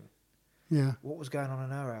 14. Yeah. What was going on in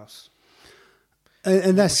her house?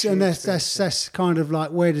 And that's kind of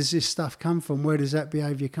like, where does this stuff come from? Where does that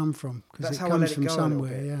behaviour come from? Because it comes from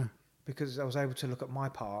somewhere. Yeah. Because I was able to look at my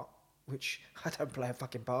part, which I don't play a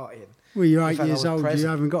fucking part in. Well, you're 8 years old. You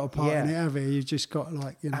haven't got a part in it, have you? You've just got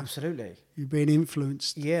absolutely. You've been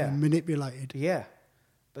influenced and manipulated. Yeah.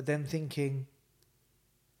 But then thinking,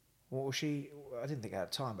 what was she... I didn't think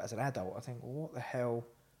at the time, but as an adult, I think, well, what the hell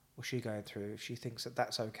was she going through? If she thinks that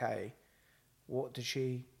that's okay, what did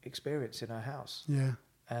she experience in her house? Yeah.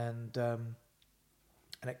 And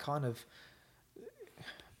it kind of...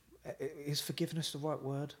 Is forgiveness the right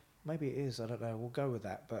word? Maybe it is. I don't know. We'll go with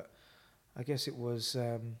that. But I guess it was...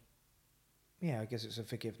 I guess it's a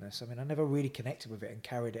forgiveness. I mean, I never really connected with it and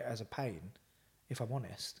carried it as a pain, if I'm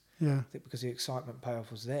honest. Yeah. I think because the excitement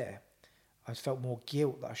payoff was there, I felt more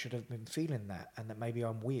guilt that I should have been feeling that, and that maybe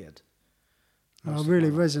I'm weird. I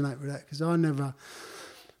really resonate with that, because I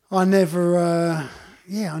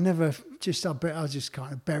just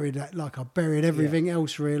kind of buried that, like I buried everything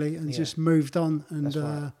else really, and just moved on. And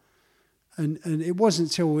right. and it wasn't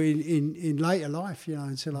until in later life,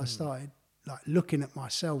 until I started like looking at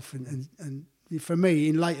myself and for me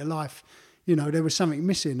in later life, you know, there was something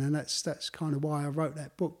missing, and that's kind of why I wrote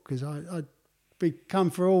that book, because I'd become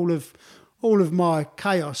for all of my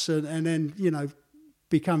chaos and then, you know,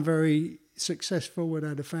 become very successful and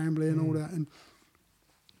had a family and all that,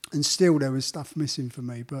 and still there was stuff missing for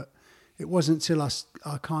me. But it wasn't until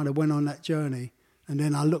I kind of went on that journey, and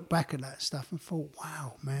then I looked back at that stuff and thought,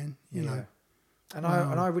 wow, man, you know. And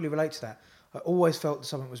I really relate to that. I always felt that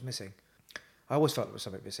something was missing. I always felt there was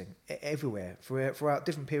something missing everywhere throughout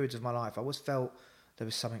different periods of my life. I always felt there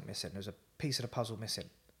was something missing. There was a piece of the puzzle missing. I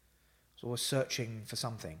was always searching for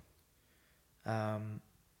something.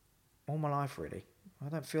 All my life, really. I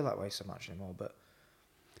don't feel that way so much anymore. But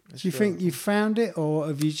do you think you found it, or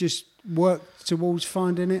have you just worked towards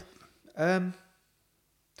finding it? I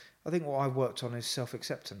think what I've worked on is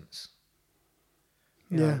self-acceptance.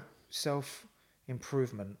 You know,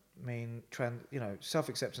 self-improvement. I mean,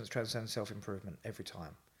 self-acceptance transcends self-improvement every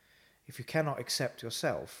time. If you cannot accept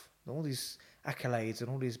yourself, all these accolades and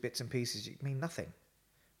all these bits and pieces mean nothing.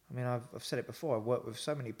 I mean, I've said it before. I've worked with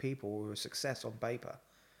so many people who are success on paper,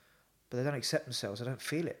 but they don't accept themselves. They don't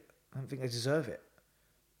feel it. I don't think they deserve it.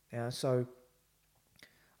 Yeah, so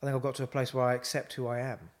I think I've got to a place where I accept who I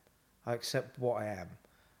am. I accept what I am.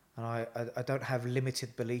 And I don't have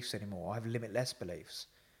limited beliefs anymore. I have limitless beliefs.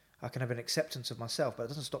 I can have an acceptance of myself, but it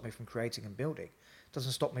doesn't stop me from creating and building. It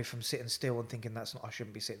doesn't stop me from sitting still and thinking I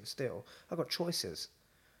shouldn't be sitting still. I've got choices.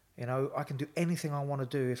 You know, I can do anything I want to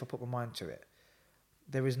do if I put my mind to it.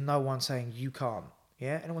 There is no one saying you can't.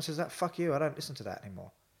 Yeah? Anyone says that, fuck you, I don't listen to that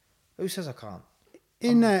anymore. Who says I can't?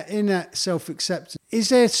 In that self-acceptance, is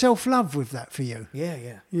there self-love with that for you?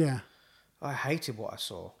 Yeah. I hated what I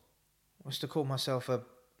saw. I used to call myself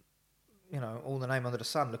all the name under the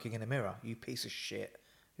sun, looking in the mirror. You piece of shit.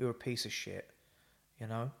 You're a piece of shit. You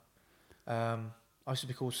know? I used to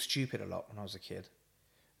be called stupid a lot when I was a kid.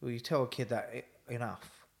 Well, you tell a kid that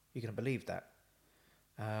enough, you're going to believe that.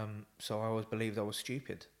 So I always believed I was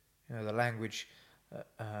stupid. You know, the language,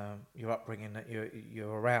 your upbringing that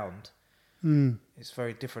you're around, it's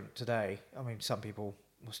very different today. I mean, some people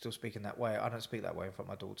will still speak in that way. I don't speak that way in front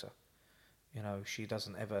of my daughter. You know, she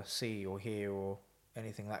doesn't ever see or hear or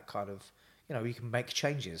anything that kind of, you know, you can make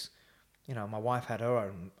changes. You know, my wife had her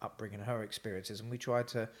own upbringing, her experiences, and we tried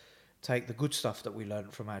to take the good stuff that we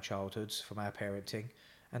learned from our childhoods, from our parenting,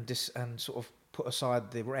 and sort of put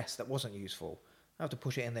aside the rest that wasn't useful. I have to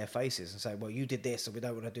push it in their faces and say, well, you did this, and we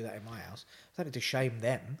don't want to do that in my house. I don't need to shame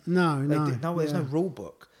them. No. There's no rule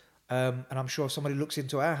book. And I'm sure if somebody looks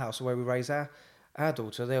into our house, the way we raise our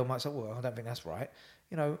daughter, they might say, well, I don't think that's right.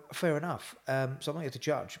 You know, fair enough. So I'm not here to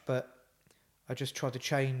judge, but I just tried to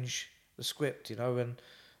change the script, you know, and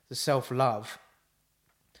the self-love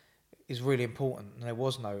is really important. And there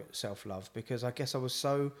was no self-love because I guess I was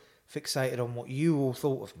so fixated on what you all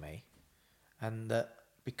thought of me, and that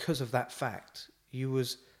because of that fact, I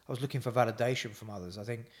was looking for validation from others. I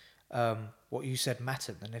think what you said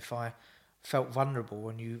mattered, and if I felt vulnerable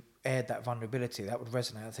and you aired that vulnerability, that would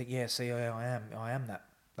resonate. I think, yeah, see, I am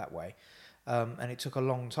that way, and it took a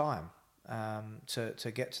long time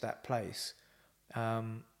to get to that place,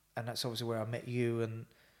 and that's obviously where I met you, and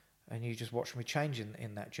you just watched me change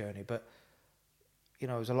in that journey. But you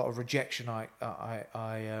know, there's a lot of rejection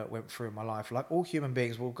I went through in my life. Like all human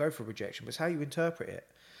beings will go through rejection, but it's how you interpret it.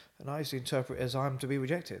 And I used to interpret it as I'm to be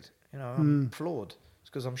rejected. You know, I'm flawed.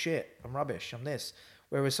 It's because I'm shit. I'm rubbish. I'm this.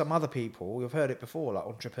 Whereas some other people, you've heard it before, like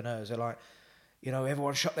entrepreneurs, they're like, you know,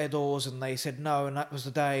 everyone shut their doors and they said no, and that was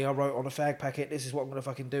the day I wrote on a fag packet, this is what I'm going to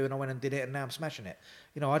fucking do, and I went and did it, and now I'm smashing it.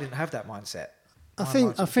 You know, I didn't have that mindset. I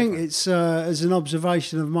think it's as an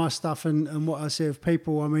observation of my stuff and what I see of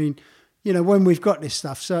people. I mean, you know, when we've got this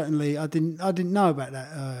stuff, certainly I didn't know about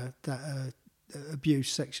that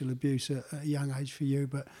abuse, sexual abuse at a young age for you,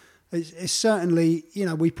 but it's certainly, you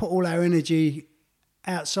know, we put all our energy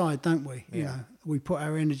outside, don't we? Yeah. You know, we put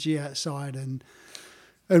our energy outside and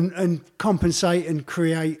compensate and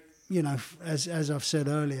create. You know, as I've said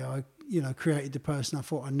earlier, I created the person I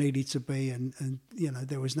thought I needed to be, and you know,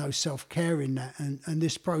 there was no self-care in that, and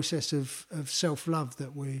this process of self-love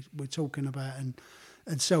that we're talking about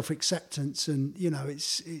and self-acceptance, and you know,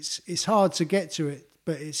 it's hard to get to it,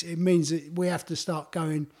 but it means that we have to start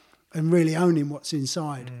going and really owning what's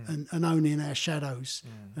inside, and owning our shadows,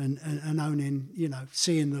 and owning, you know,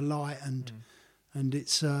 seeing the light, and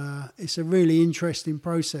it's a really interesting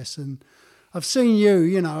process. And I've seen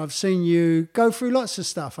you go through lots of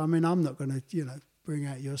stuff. I mean, I'm not going to, you know, bring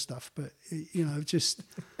out your stuff, but you know, just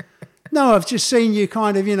no, I've just seen you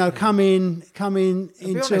kind of, you know, come in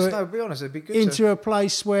into be honest, it'd be good into a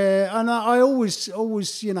place where, and I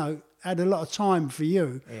always, you know, had a lot of time for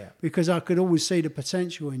you because I could always see the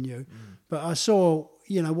potential in you. But I saw,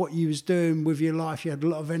 you know, what you was doing with your life. You had a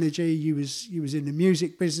lot of energy. You was in the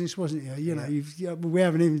music business, wasn't you? You know, we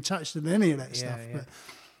haven't even touched on any of that stuff. Yeah. But,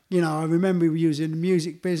 you know, I remember you was in the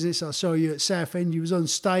music business. I saw you at Southend. You was on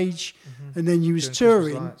stage, and then you was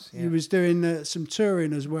touring. Lights, You was doing some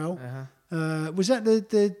touring as well. Was that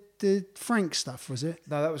the Frank stuff? Was it?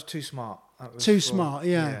 No, that was Too Smart. Too Smart,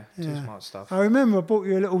 Too Smart stuff. I remember I bought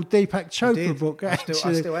you a little Deepak Chopra book. Actually,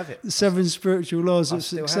 I still have it. The 7 Spiritual Laws of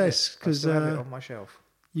Success. Because I have it on my shelf.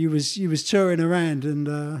 You was touring around,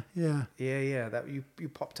 and Yeah. That you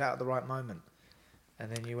popped out at the right moment. And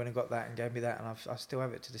then you went and got that and gave me that, and I still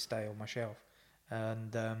have it to this day on my shelf.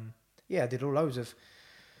 And I did all loads of.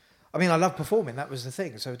 I mean, I love performing. That was the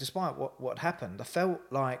thing. So despite what happened, I felt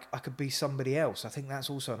like I could be somebody else. I think that's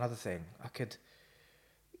also another thing. I could.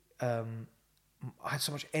 I had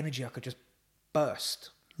so much energy. I could just burst.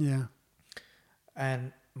 Yeah.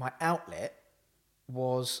 And my outlet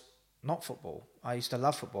was not football. I used to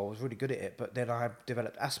love football. I was really good at it, but then I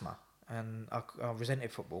developed asthma, and I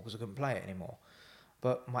resented football because I couldn't play it anymore.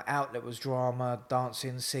 But my outlet was drama,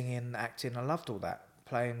 dancing, singing, acting. I loved all that.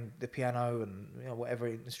 Playing the piano and, you know, whatever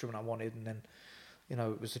instrument I wanted. And then, you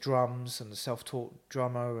know, it was the drums and the self-taught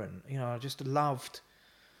drummer. And, you know, I just loved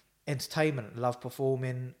entertainment, loved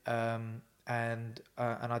performing. And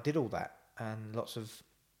I did all that. And lots of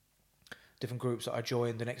different groups that I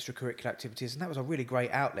joined and extracurricular activities. And that was a really great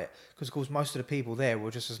outlet. Because, of course, most of the people there were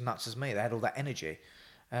just as nuts as me. They had all that energy.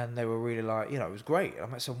 And they were really like, you know, it was great. I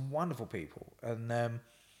met some wonderful people. And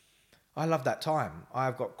I love that time.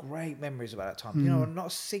 I've got great memories about that time. You know, not a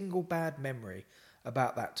single bad memory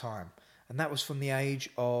about that time. And that was from the age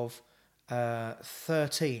of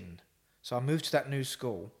 13. So I moved to that new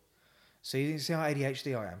school. So you see how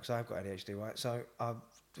ADHD I am, because I've got ADHD, right? So I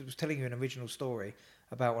was telling you an original story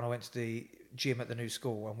about when I went to the gym at the new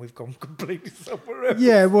school, and we've gone completely somewhere else.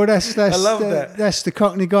 Yeah, well, that's I love that. That's the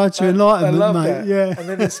Cockney Guide to Enlightenment, I love mate. That. Yeah, and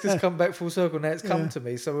then it's just come back full circle. Now it's come to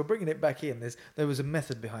me, so we're bringing it back in. There was a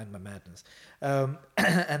method behind my madness,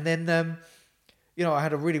 and then you know, I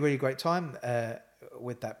had a really, really great time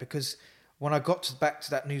with that, because when I got back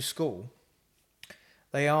to that new school,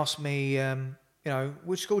 they asked me, you know,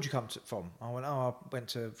 which school did you come from? I went, I went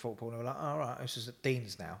to Fort and they were like, all right, this is at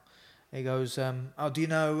Dean's now. He goes, do you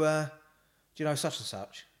know such and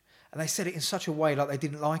such? And they said it in such a way like they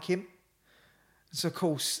didn't like him. So of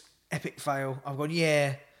course, epic fail. I've gone,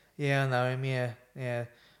 yeah, I know him, yeah.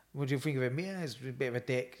 What do you think of him? Yeah, he's a bit of a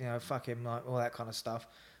dick, you know, fuck him, like all that kind of stuff.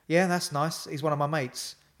 Yeah, that's nice. He's one of my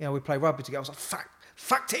mates. You know, we play rugby together. I was like,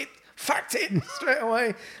 fucked it, straight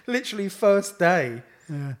away. Literally first day.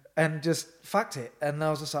 Yeah. And just fucked it. And I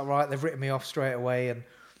was just like, right, they've written me off straight away. And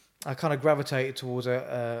I kind of gravitated towards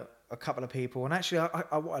a couple of people, and actually, what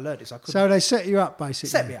I learned is I couldn't. So they set you up, basically.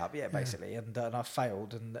 Set me up, basically, and I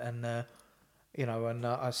failed, and you know, and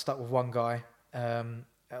I stuck with one guy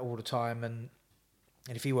all the time, and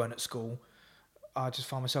if he weren't at school, I just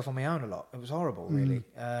found myself on my own a lot. It was horrible, really.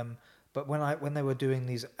 But when they were doing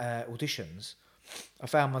these auditions, I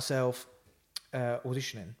found myself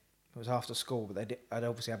auditioning. It was after school, but I'd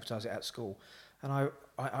obviously advertise it at school, and I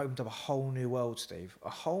opened up a whole new world, Steve. A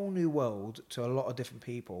whole new world to a lot of different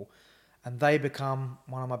people. And they become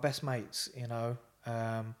one of my best mates, you know.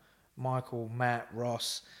 Michael, Matt,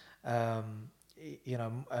 Ross, you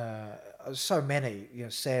know, so many, you know,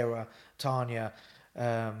 Sarah, Tanya,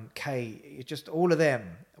 Kate, just all of them.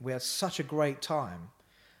 We had such a great time.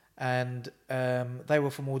 And they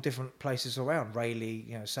were from all different places around, Rayleigh,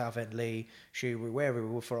 you know, Southend, Lee, Shoebury, wherever we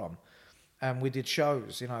were from. And we did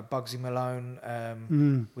shows, you know, Bugsy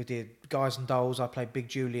Malone. We did Guys and Dolls. I played Big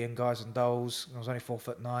Julie in Guys and Dolls. I was only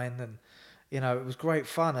 4'9", and you know, it was great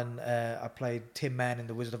fun. And I played Tin Man in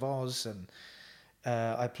The Wizard of Oz, and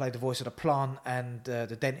I played the voice of the plant and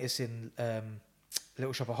the dentist in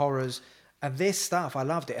Little Shop of Horrors. And this stuff, I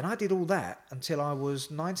loved it, and I did all that until I was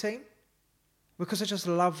 19, because I just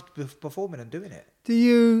loved performing and doing it. Do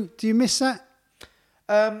you miss that?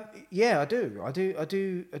 Yeah, I do. I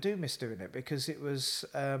do miss doing it, because it was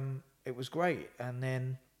great. And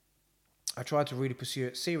then I tried to really pursue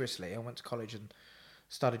it seriously. I went to college and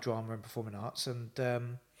studied drama and performing arts, and but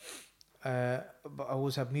I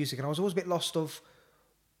always had music, and I was always a bit lost of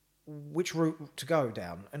which route to go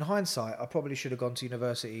down. In hindsight, I probably should have gone to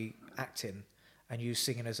university acting and used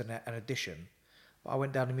singing as an addition. But I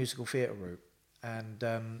went down the musical theatre route, and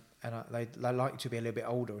they like you to be a little bit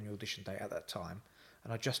older on your audition day at that time.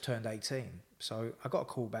 And I just turned 18, so I got a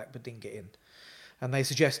call back but didn't get in. And they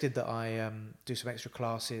suggested that I do some extra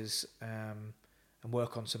classes and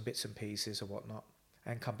work on some bits and pieces or whatnot,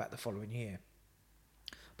 and come back the following year.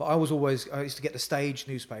 But I used to get the Stage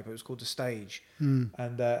newspaper. It was called The Stage.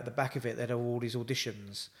 And at the back of it, they'd have all these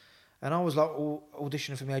auditions. And I was like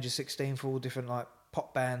auditioning from the age of 16 for all different like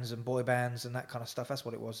pop bands and boy bands and that kind of stuff. That's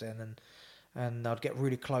what it was then. And I'd get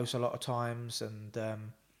really close a lot of times. And,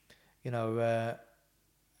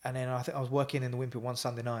 and then I think I was working in the Wimpy one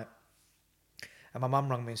Sunday night. And my mum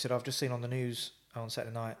rang me and said, I've just seen on the news on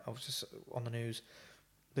Saturday night. I was just on the news.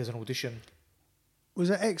 There's an audition. Was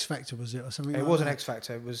it X Factor, was it, or something It like wasn't that? X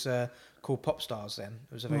Factor. It was called Pop Stars then.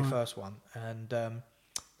 It was the very first one. And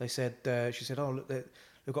they said, she said, oh, look, they've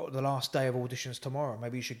got the last day of auditions tomorrow.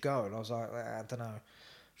 Maybe you should go. And I was like, I don't know.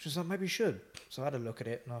 She was like, maybe you should. So I had a look at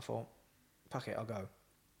it and I thought, fuck it, I'll go.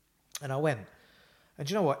 And I went. And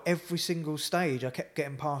do you know what? Every single stage, I kept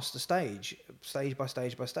getting past the stage by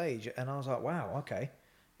stage by stage. And I was like, wow, okay.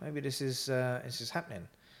 Maybe this is happening.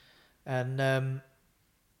 And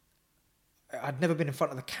I'd never been in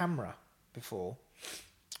front of the camera before.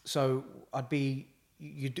 So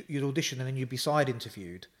you'd audition and then you'd be side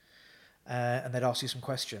interviewed. And they'd ask you some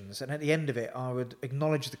questions. And at the end of it, I would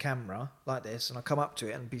acknowledge the camera like this, and I'd come up to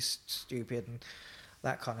it and be stupid and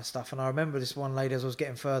that kind of stuff. And I remember this one lady, as I was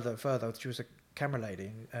getting further and further, she was a camera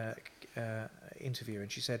lady, interviewer,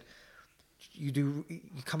 and she said, you're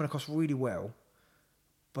coming across really well,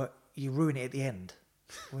 but you ruin it at the end.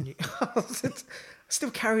 When you, I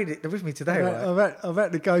still carried it with me today. I've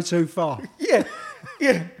had to go too far. Yeah,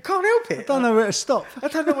 I can't help it. I don't know where to stop. I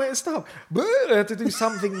don't know where to stop. But I had to do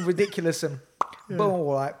something ridiculous and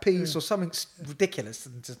or like peace or something ridiculous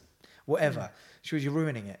and just whatever. She was, you're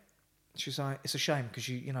ruining it. She was like, it's a shame because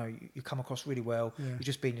you come across really well. You're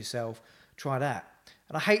just being yourself. Try that.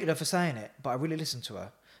 And I hated her for saying it, but I really listened to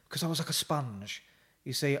her because I was like a sponge.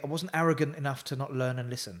 You see, I wasn't arrogant enough to not learn and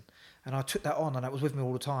listen. And I took that on and that was with me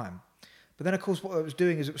all the time. But then, of course, what I was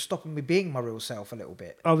doing is it was stopping me being my real self a little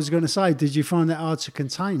bit. I was going to say, did you find that hard to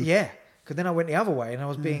contain? Yeah, because then I went the other way and I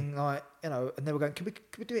was being like, and they were going, can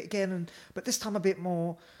we do it again? But this time a bit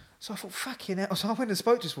more. So I thought, fucking hell. So I went and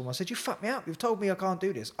spoke to this woman. I said, you fucked me up. You've told me I can't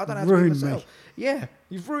do this. I don't know how to do it myself. Yeah,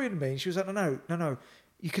 you've ruined me. And she was like, no.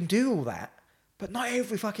 You can do all that, but not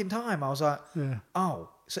every fucking time. I was like, oh.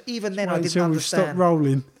 So even then I didn't understand. Stop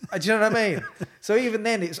rolling. Do you know what I mean? So even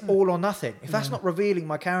then it's all or nothing. If that's not revealing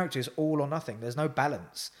my character, it's all or nothing. There's no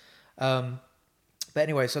balance. But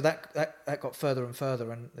anyway, so that got further and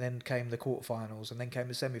further, and then came the quarterfinals, and then came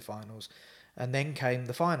the semi-finals, and then came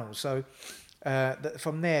the finals. So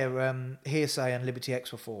from there, Hearsay and Liberty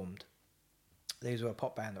X were formed. These were a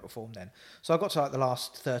pop band that were formed then. So I got to like the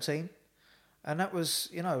last 13, and that was,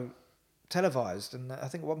 televised, and I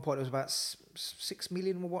think at one point it was about 6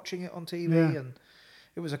 million were watching it on TV, and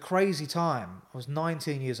it was a crazy time. I was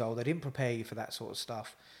 19 years old. They didn't prepare you for that sort of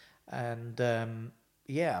stuff, and I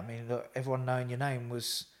mean, look, everyone knowing your name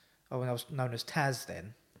was. I was known as Taz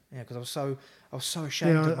then, because I was so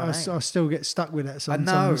ashamed of my name. I still get stuck with that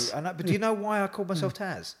sometimes. I know, but do you know why I called myself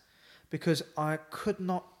Taz? Because I could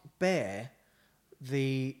not bear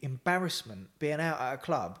the embarrassment being out at a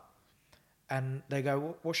club, and they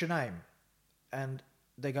go, "What's your name?" And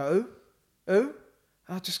they go, who?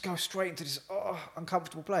 And I just go straight into this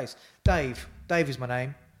uncomfortable place. Dave is my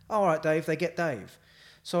name. All right, Dave. They get Dave.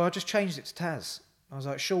 So I just changed it to Taz. I was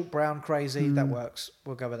like, short, brown, crazy. That works.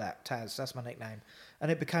 We'll go with that. Taz. That's my nickname. And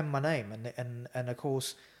it became my name. And of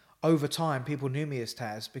course, over time, people knew me as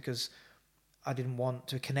Taz because I didn't want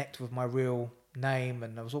to connect with my real name,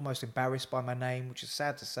 and I was almost embarrassed by my name, which is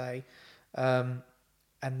sad to say. And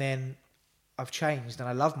then I've changed and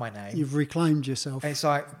I love my name. You've reclaimed yourself. And it's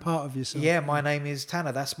like part of yourself. Yeah, my name is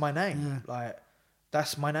Tanner. That's my name. Like,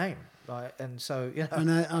 that's my name. Like, and so,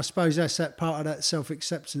 And I suppose that's that part of that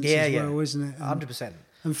self-acceptance as well, isn't it? 100%.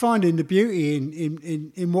 And finding the beauty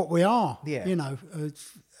in what we are. Yeah.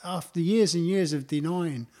 After years and years of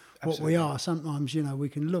denying what we are, sometimes, we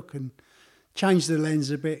can look and change the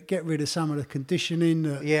lens a bit, get rid of some of the conditioning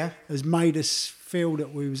that has made us feel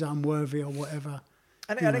that we was unworthy or whatever.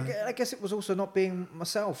 And I guess it was also not being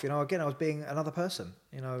myself. Again, I was being another person.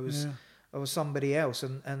 I was somebody else,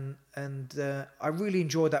 and I really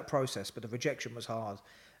enjoyed that process. But the rejection was hard,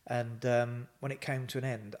 and when it came to an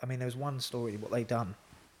end, I mean, there was one story. What they done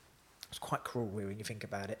was quite cruel. When you think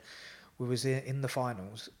about it, we was in the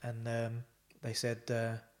finals, and they said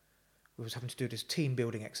we was having to do this team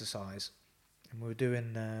building exercise, and we were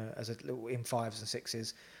doing as a little in 5s and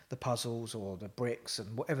 6s the puzzles or the bricks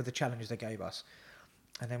and whatever the challenges they gave us.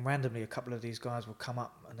 And then randomly, a couple of these guys will come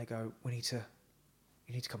up and they go, you need to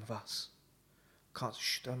come with us.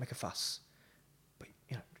 Don't make a fuss. But,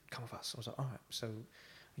 come with us. I was like, all right. So,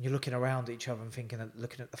 and you're looking around at each other and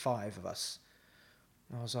looking at the 5 of us.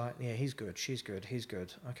 I was like, yeah, he's good, she's good, he's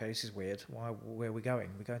good. Okay, this is weird. Where are we going?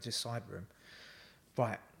 We're going to this side room.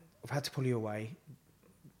 Right, I've had to pull you away.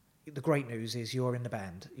 The great news is you're in the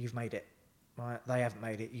band. You've made it. Right? They haven't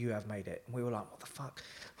made it. You have made it. And we were like, what the fuck?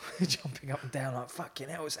 We're jumping up and down like, fucking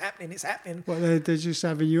hell, it's happening, it's happening. Well, they're just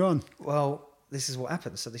having you on. Well, this is what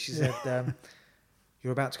happened. So she said,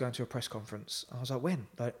 you're about to go into a press conference. I was like, when?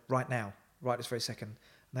 Like, right now. Right this very second.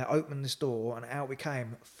 And they opened this door and out we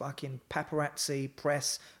came. Fucking paparazzi,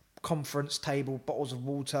 press, conference table, bottles of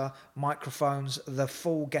water, microphones, the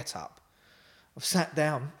full get-up. I've sat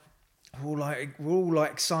down. We're all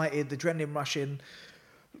like excited, the adrenaline rushing.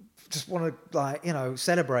 Just want to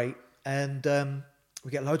celebrate. And we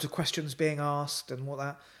get loads of questions being asked and what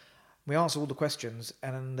that. We answer all the questions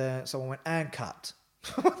and someone went, and cut.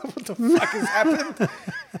 What the fuck has happened?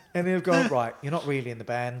 And they've gone, right, you're not really in the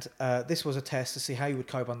band. This was a test to see how you would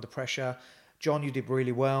cope under pressure. John, you did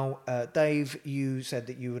really well. Dave, you said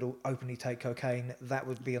that you would openly take cocaine. That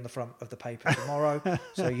would be on the front of the paper tomorrow.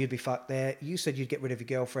 So you'd be fucked there. You said you'd get rid of your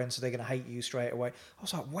girlfriend, so they're going to hate you straight away. I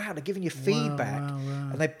was like, wow, they're giving you feedback. Wow.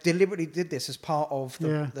 And they deliberately did this as part of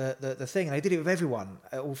the thing. And they did it with everyone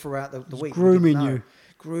all throughout the week. Grooming you.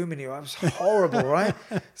 Grooming you. It was horrible, right?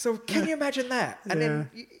 So can you imagine that? And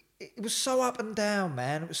then it was so up and down,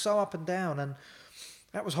 man. It was so up and down. And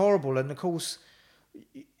that was horrible. And of course,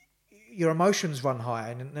 your emotions run high.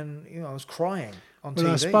 And I was crying on TV.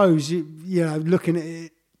 Well, I suppose, looking at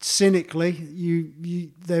it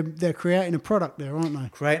cynically, they're creating a product there, aren't they?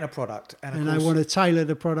 Creating a product. And they want to tailor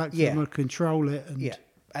the product and want to control it.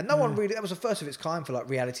 And no one really, that was the first of its kind for like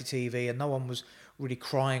reality TV, and no one was really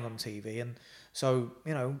crying on TV. And so,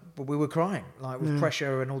 we were crying, like with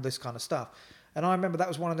pressure and all this kind of stuff. And I remember that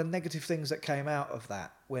was one of the negative things that came out of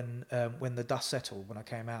that when the dust settled, when I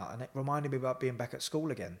came out. And it reminded me about being back at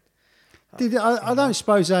school again. I don't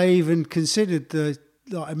suppose they even considered the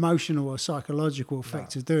emotional or psychological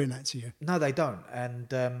effect of doing that to you. No, they don't.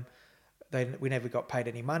 And we never got paid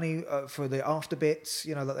any money for the after bits,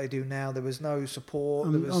 that they do now. There was no support.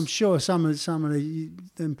 I'm sure some of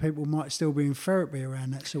them people might still be in therapy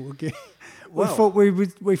around that sort of gig. We thought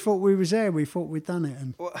we was there. We thought we'd done it.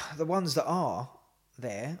 And the ones that are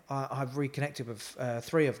there, I've reconnected with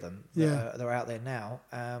 3 of them. They're out there now.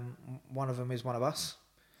 One of them is one of us.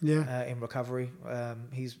 In recovery.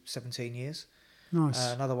 He's 17 years.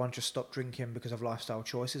 Nice. Another one just stopped drinking because of lifestyle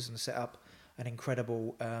choices and set up an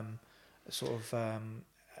incredible a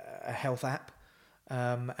health app.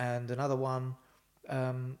 And another one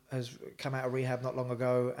has come out of rehab not long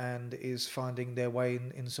ago and is finding their way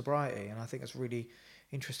in sobriety. And I think it's really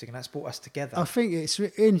interesting, and that's brought us together. I think it's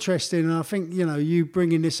interesting, and I think, you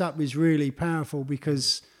bringing this up is really powerful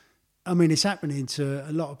because, it's happening to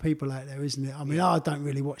a lot of people out there, isn't it? I don't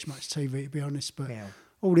really watch much TV, to be honest, but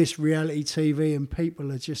all this reality TV and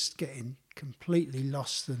people are just getting completely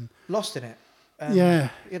lost in it.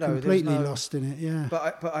 Completely lost in it. Yeah.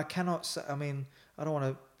 But I cannot say. I don't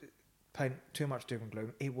want to paint too much doom and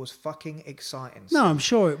gloom. It was fucking exciting. No, I'm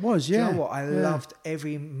sure it was. Yeah. Do you know what? I loved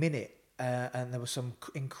every minute. And there was some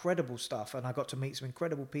incredible stuff, and I got to meet some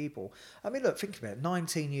incredible people. Look, think about it.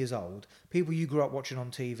 19 years old, people you grew up watching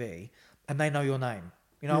on TV, and they know your name.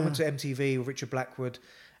 I went to MTV with Richard Blackwood.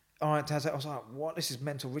 All right, Taz, I was like, what? This is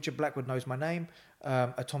mental. Richard Blackwood knows my name.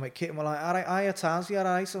 Atomic Kitten were like, all right, hiya, Taz, you all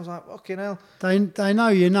right? So I was like, fucking hell. They know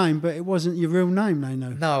your name, but it wasn't your real name, they know.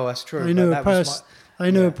 No, that's true. They knew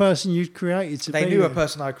They knew a person you'd created to be. They knew a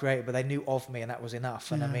person I created, but they knew of me, and that was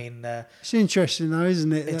enough. And it's interesting though,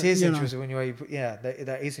 isn't it? It is interesting when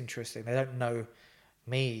that is interesting. They don't know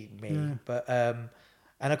me, but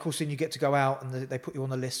and of course then you get to go out and they put you on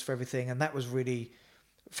the list for everything, and that was really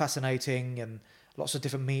fascinating, and lots of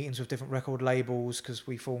different meetings with different record labels, because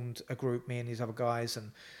we formed a group, me and these other guys,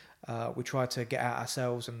 and we tried to get out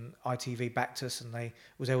ourselves, and ITV backed us, and it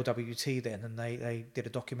was LWT then, and they did a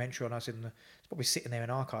documentary on us it's probably sitting there in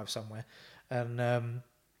archive somewhere, and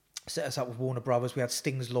set us up with Warner Brothers. We had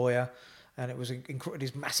Sting's lawyer, and it was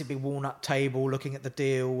this massively worn up table looking at the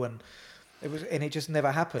deal, and it just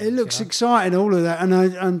never happened. It looks exciting, all of that,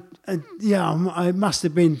 and it must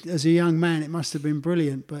have been, as a young man, it must have been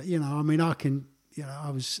brilliant. But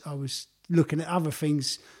I was looking at other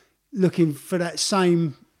things, looking for that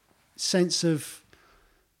same sense of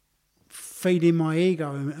feeding my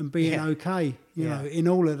ego and being okay, in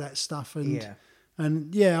all of that stuff.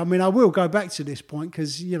 And I will go back to this point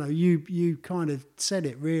because, you kind of said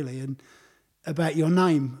it really, and about your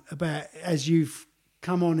name, about as you've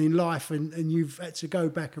come on in life and you've had to go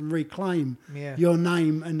back and reclaim your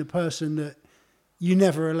name and the person that you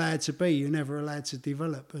never allowed to be, you're never allowed to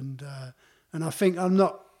develop. And I think I'm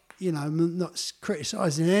not, you know, I'm not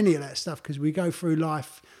criticising any of that stuff because we go through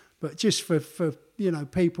life, but just for you know,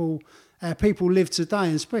 people, how people live today,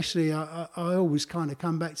 and especially I always kind of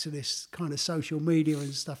come back to this kind of social media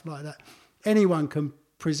and stuff like that. Anyone can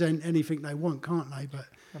present anything they want, can't they? But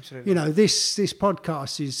Absolutely. you know, this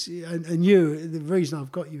podcast is, and you, the reason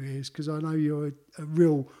I've got you here is because I know you're a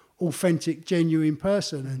real authentic, genuine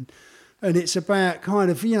person, and it's about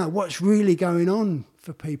kind of, you know, what's really going on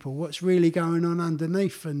for people, what's really going on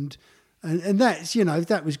underneath, and that's, you know,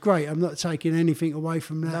 that was great. I'm not taking anything away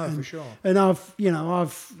from that. No, and, for sure. And I've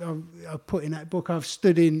put in that book, I've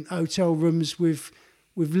stood in hotel rooms with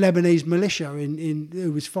Lebanese militia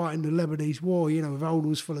who was fighting the Lebanese war, you know, with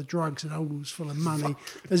holdalls full of drugs and holdalls full of money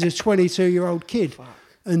as a 22-year-old kid. Fuck.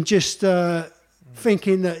 And just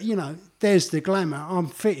thinking that, you know, there's the glamour, I'm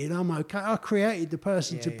fitted, I'm okay. I created the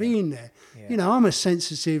person to be in there. Yeah. You know, I'm a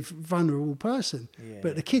sensitive, vulnerable person. Yeah.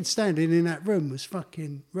 But the kid standing in that room was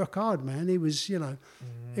fucking rock hard, man. He was, you know,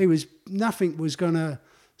 nothing was going to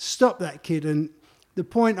stop that kid. And the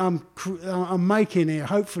point I'm making here,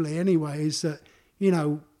 hopefully anyway, is that, you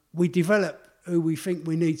know, we develop who we think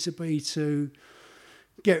we need to be to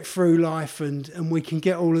get through life, and we can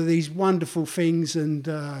get all of these wonderful things, and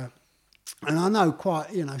I know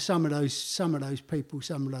quite, you know, some of those people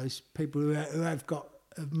who have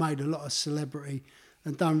made a lot of celebrity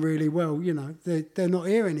and done really well, you know, they're not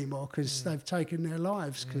here anymore because they've taken their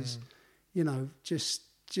lives because, you know, just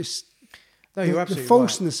no, you're the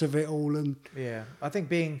falseness right. of it all. And yeah, I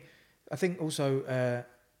think also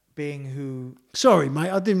being who... Sorry, mate,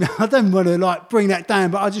 I didn't want to like bring that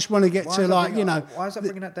down, but I just want to get to like, you know... Why is that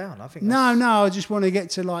bringing that down? I think No, I just want to get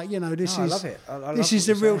to like, you know, this is... I love it. This is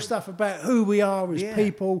the real stuff about who we are as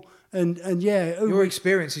people, and yeah... Your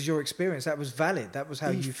experience is your experience. That was valid. That was how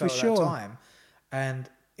you felt at that time. And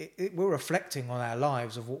we're reflecting on our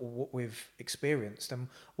lives of what we've experienced, and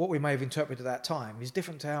what we may have interpreted at that time is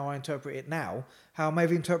different to how I interpret it now, how I may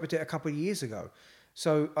have interpreted it a couple of years ago.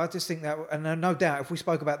 So I just think that, and no doubt, if we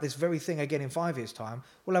spoke about this very thing again in 5 years' time,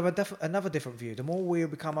 we'll have another different view. The more we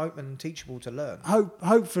become open and teachable to learn,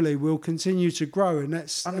 hopefully we'll continue to grow, and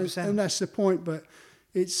that's 100%. And that's the point. But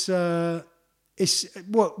it's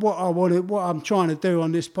what I'm trying to do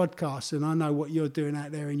on this podcast, and I know what you're doing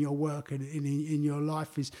out there in your work and in your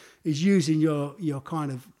life is using your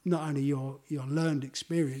kind of, not only your learned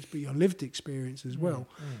experience but your lived experience as well,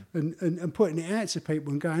 and putting it out to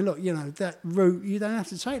people and going, look, you know, that route, you don't have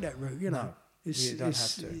to take that route, you know. No, you don't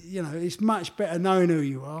have to. You know, it's much better knowing who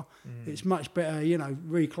you are. It's much better, you know,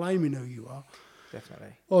 reclaiming who you are.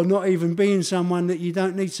 Definitely. Or not even being someone that you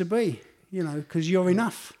don't need to be, you know, because you're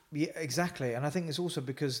enough. Yeah, exactly. And I think it's also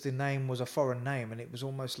because the name was a foreign name, and it was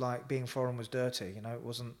almost like being foreign was dirty. You know, it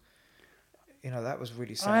wasn't, you know, that was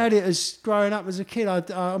really sad. I had it as growing up as a kid.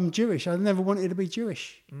 I'm Jewish. I never wanted to be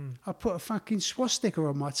Jewish. I put a fucking swastika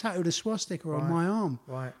on tattooed a swastika on my arm.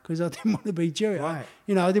 Right. Because I didn't want to be Jewish. Right.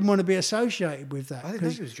 I didn't want to be associated with that. I didn't know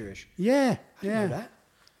you was Jewish. Yeah. I didn't know that.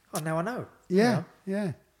 Oh, now I know. Yeah.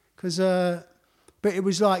 Because, but it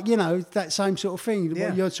was like, you know, that same sort of thing,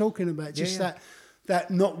 what you're talking about. Just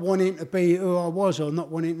that not wanting to be who I was, or not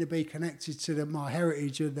wanting to be connected to my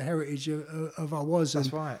heritage, or the heritage of I was.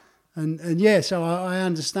 That's right. And yeah, so I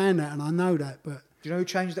understand that, and I know that. But do you know who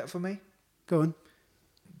changed that for me? Go on. Do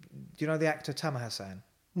you know the actor Hassan?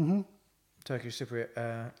 Mm-hmm. Turkish Cypriot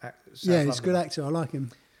actor. Yeah, he's a good actor. I like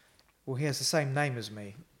him. Well, he has the same name as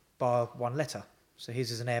me, by one letter. So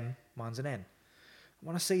his is an M, mine's an N.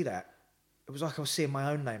 When I see that, it was like I was seeing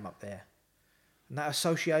my own name up there. And that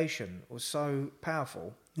association was so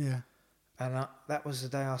powerful. Yeah. And that was the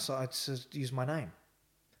day I started to use my name.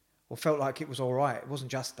 Or felt like it was all right. It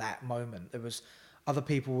wasn't just that moment. There was other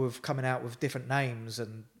people with coming out with different names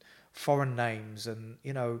and foreign names, and,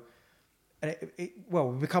 you know, and we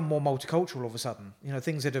become more multicultural all of a sudden. You know,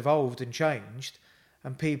 things had evolved and changed,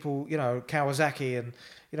 and people, you know, Kawasaki and,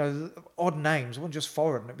 you know, odd names. It wasn't just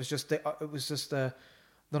foreign. It was just they're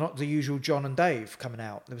not the usual John and Dave coming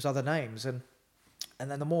out. There was other names, and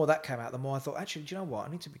then the more that came out, the more I thought, actually, do you know what?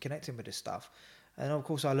 I need to be connecting with this stuff. And of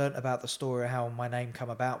course, I learnt about the story of how my name came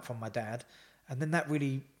about from my dad, and then that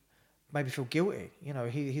really made me feel guilty. You know,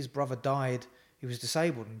 his brother died. He was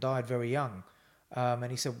disabled and died very young. And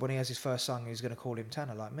he said when he has his first son, he's going to call him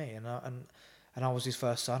Tanner, like me. And I was his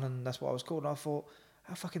first son, and that's what I was called. And I thought,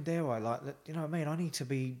 how fucking dare I? Like, you know what I mean? I need to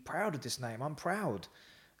be proud of this name. I'm proud.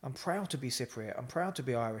 I'm proud to be Cypriot. I'm proud to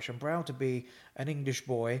be Irish. I'm proud to be an English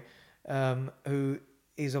boy who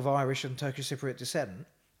is of Irish and Turkish Cypriot descent,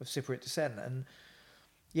 And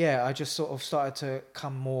yeah, I just sort of started to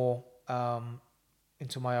come more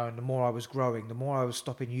into my own, the more I was growing, the more I was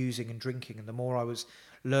stopping using and drinking, and the more I was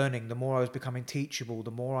learning, the more I was becoming teachable,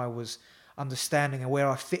 the more I was understanding where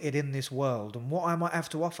I fitted in this world and what I might have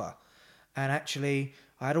to offer. And actually,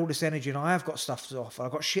 I had all this energy and I have got stuff to offer.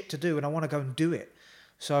 I've got shit to do and I want to go and do it.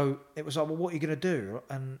 So it was like, well, what are you going to do?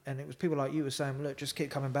 And it was people like you were saying, look, just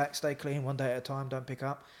keep coming back, stay clean, one day at a time, don't pick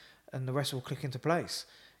up, and the rest will click into place.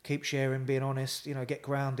 Keep sharing, being honest, get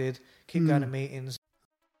grounded, keep going to meetings.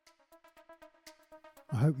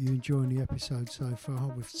 I hope you're enjoying the episode so far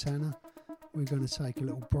with Tanner. We're going to take a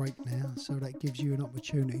little break now, so that gives you an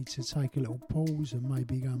opportunity to take a little pause and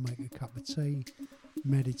maybe go and make a cup of tea,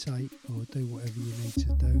 meditate, or do whatever you need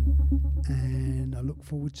to do. And I look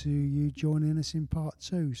forward to you joining us in part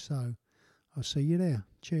 2. So I'll see you there.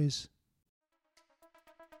 Cheers.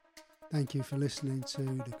 Thank you for listening to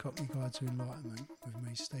the Cockney Guide to Enlightenment with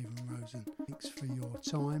me, Stephen Rosen. Thanks for your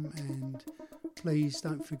time, and please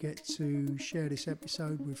don't forget to share this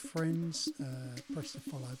episode with friends. Press the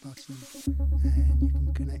follow button, and you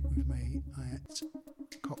can connect with me at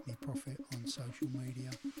Cockney Prophet on social media.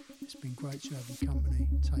 It's been great to have your company.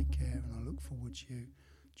 Take care, and I look forward to you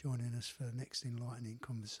joining us for the next enlightening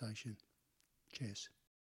conversation. Cheers.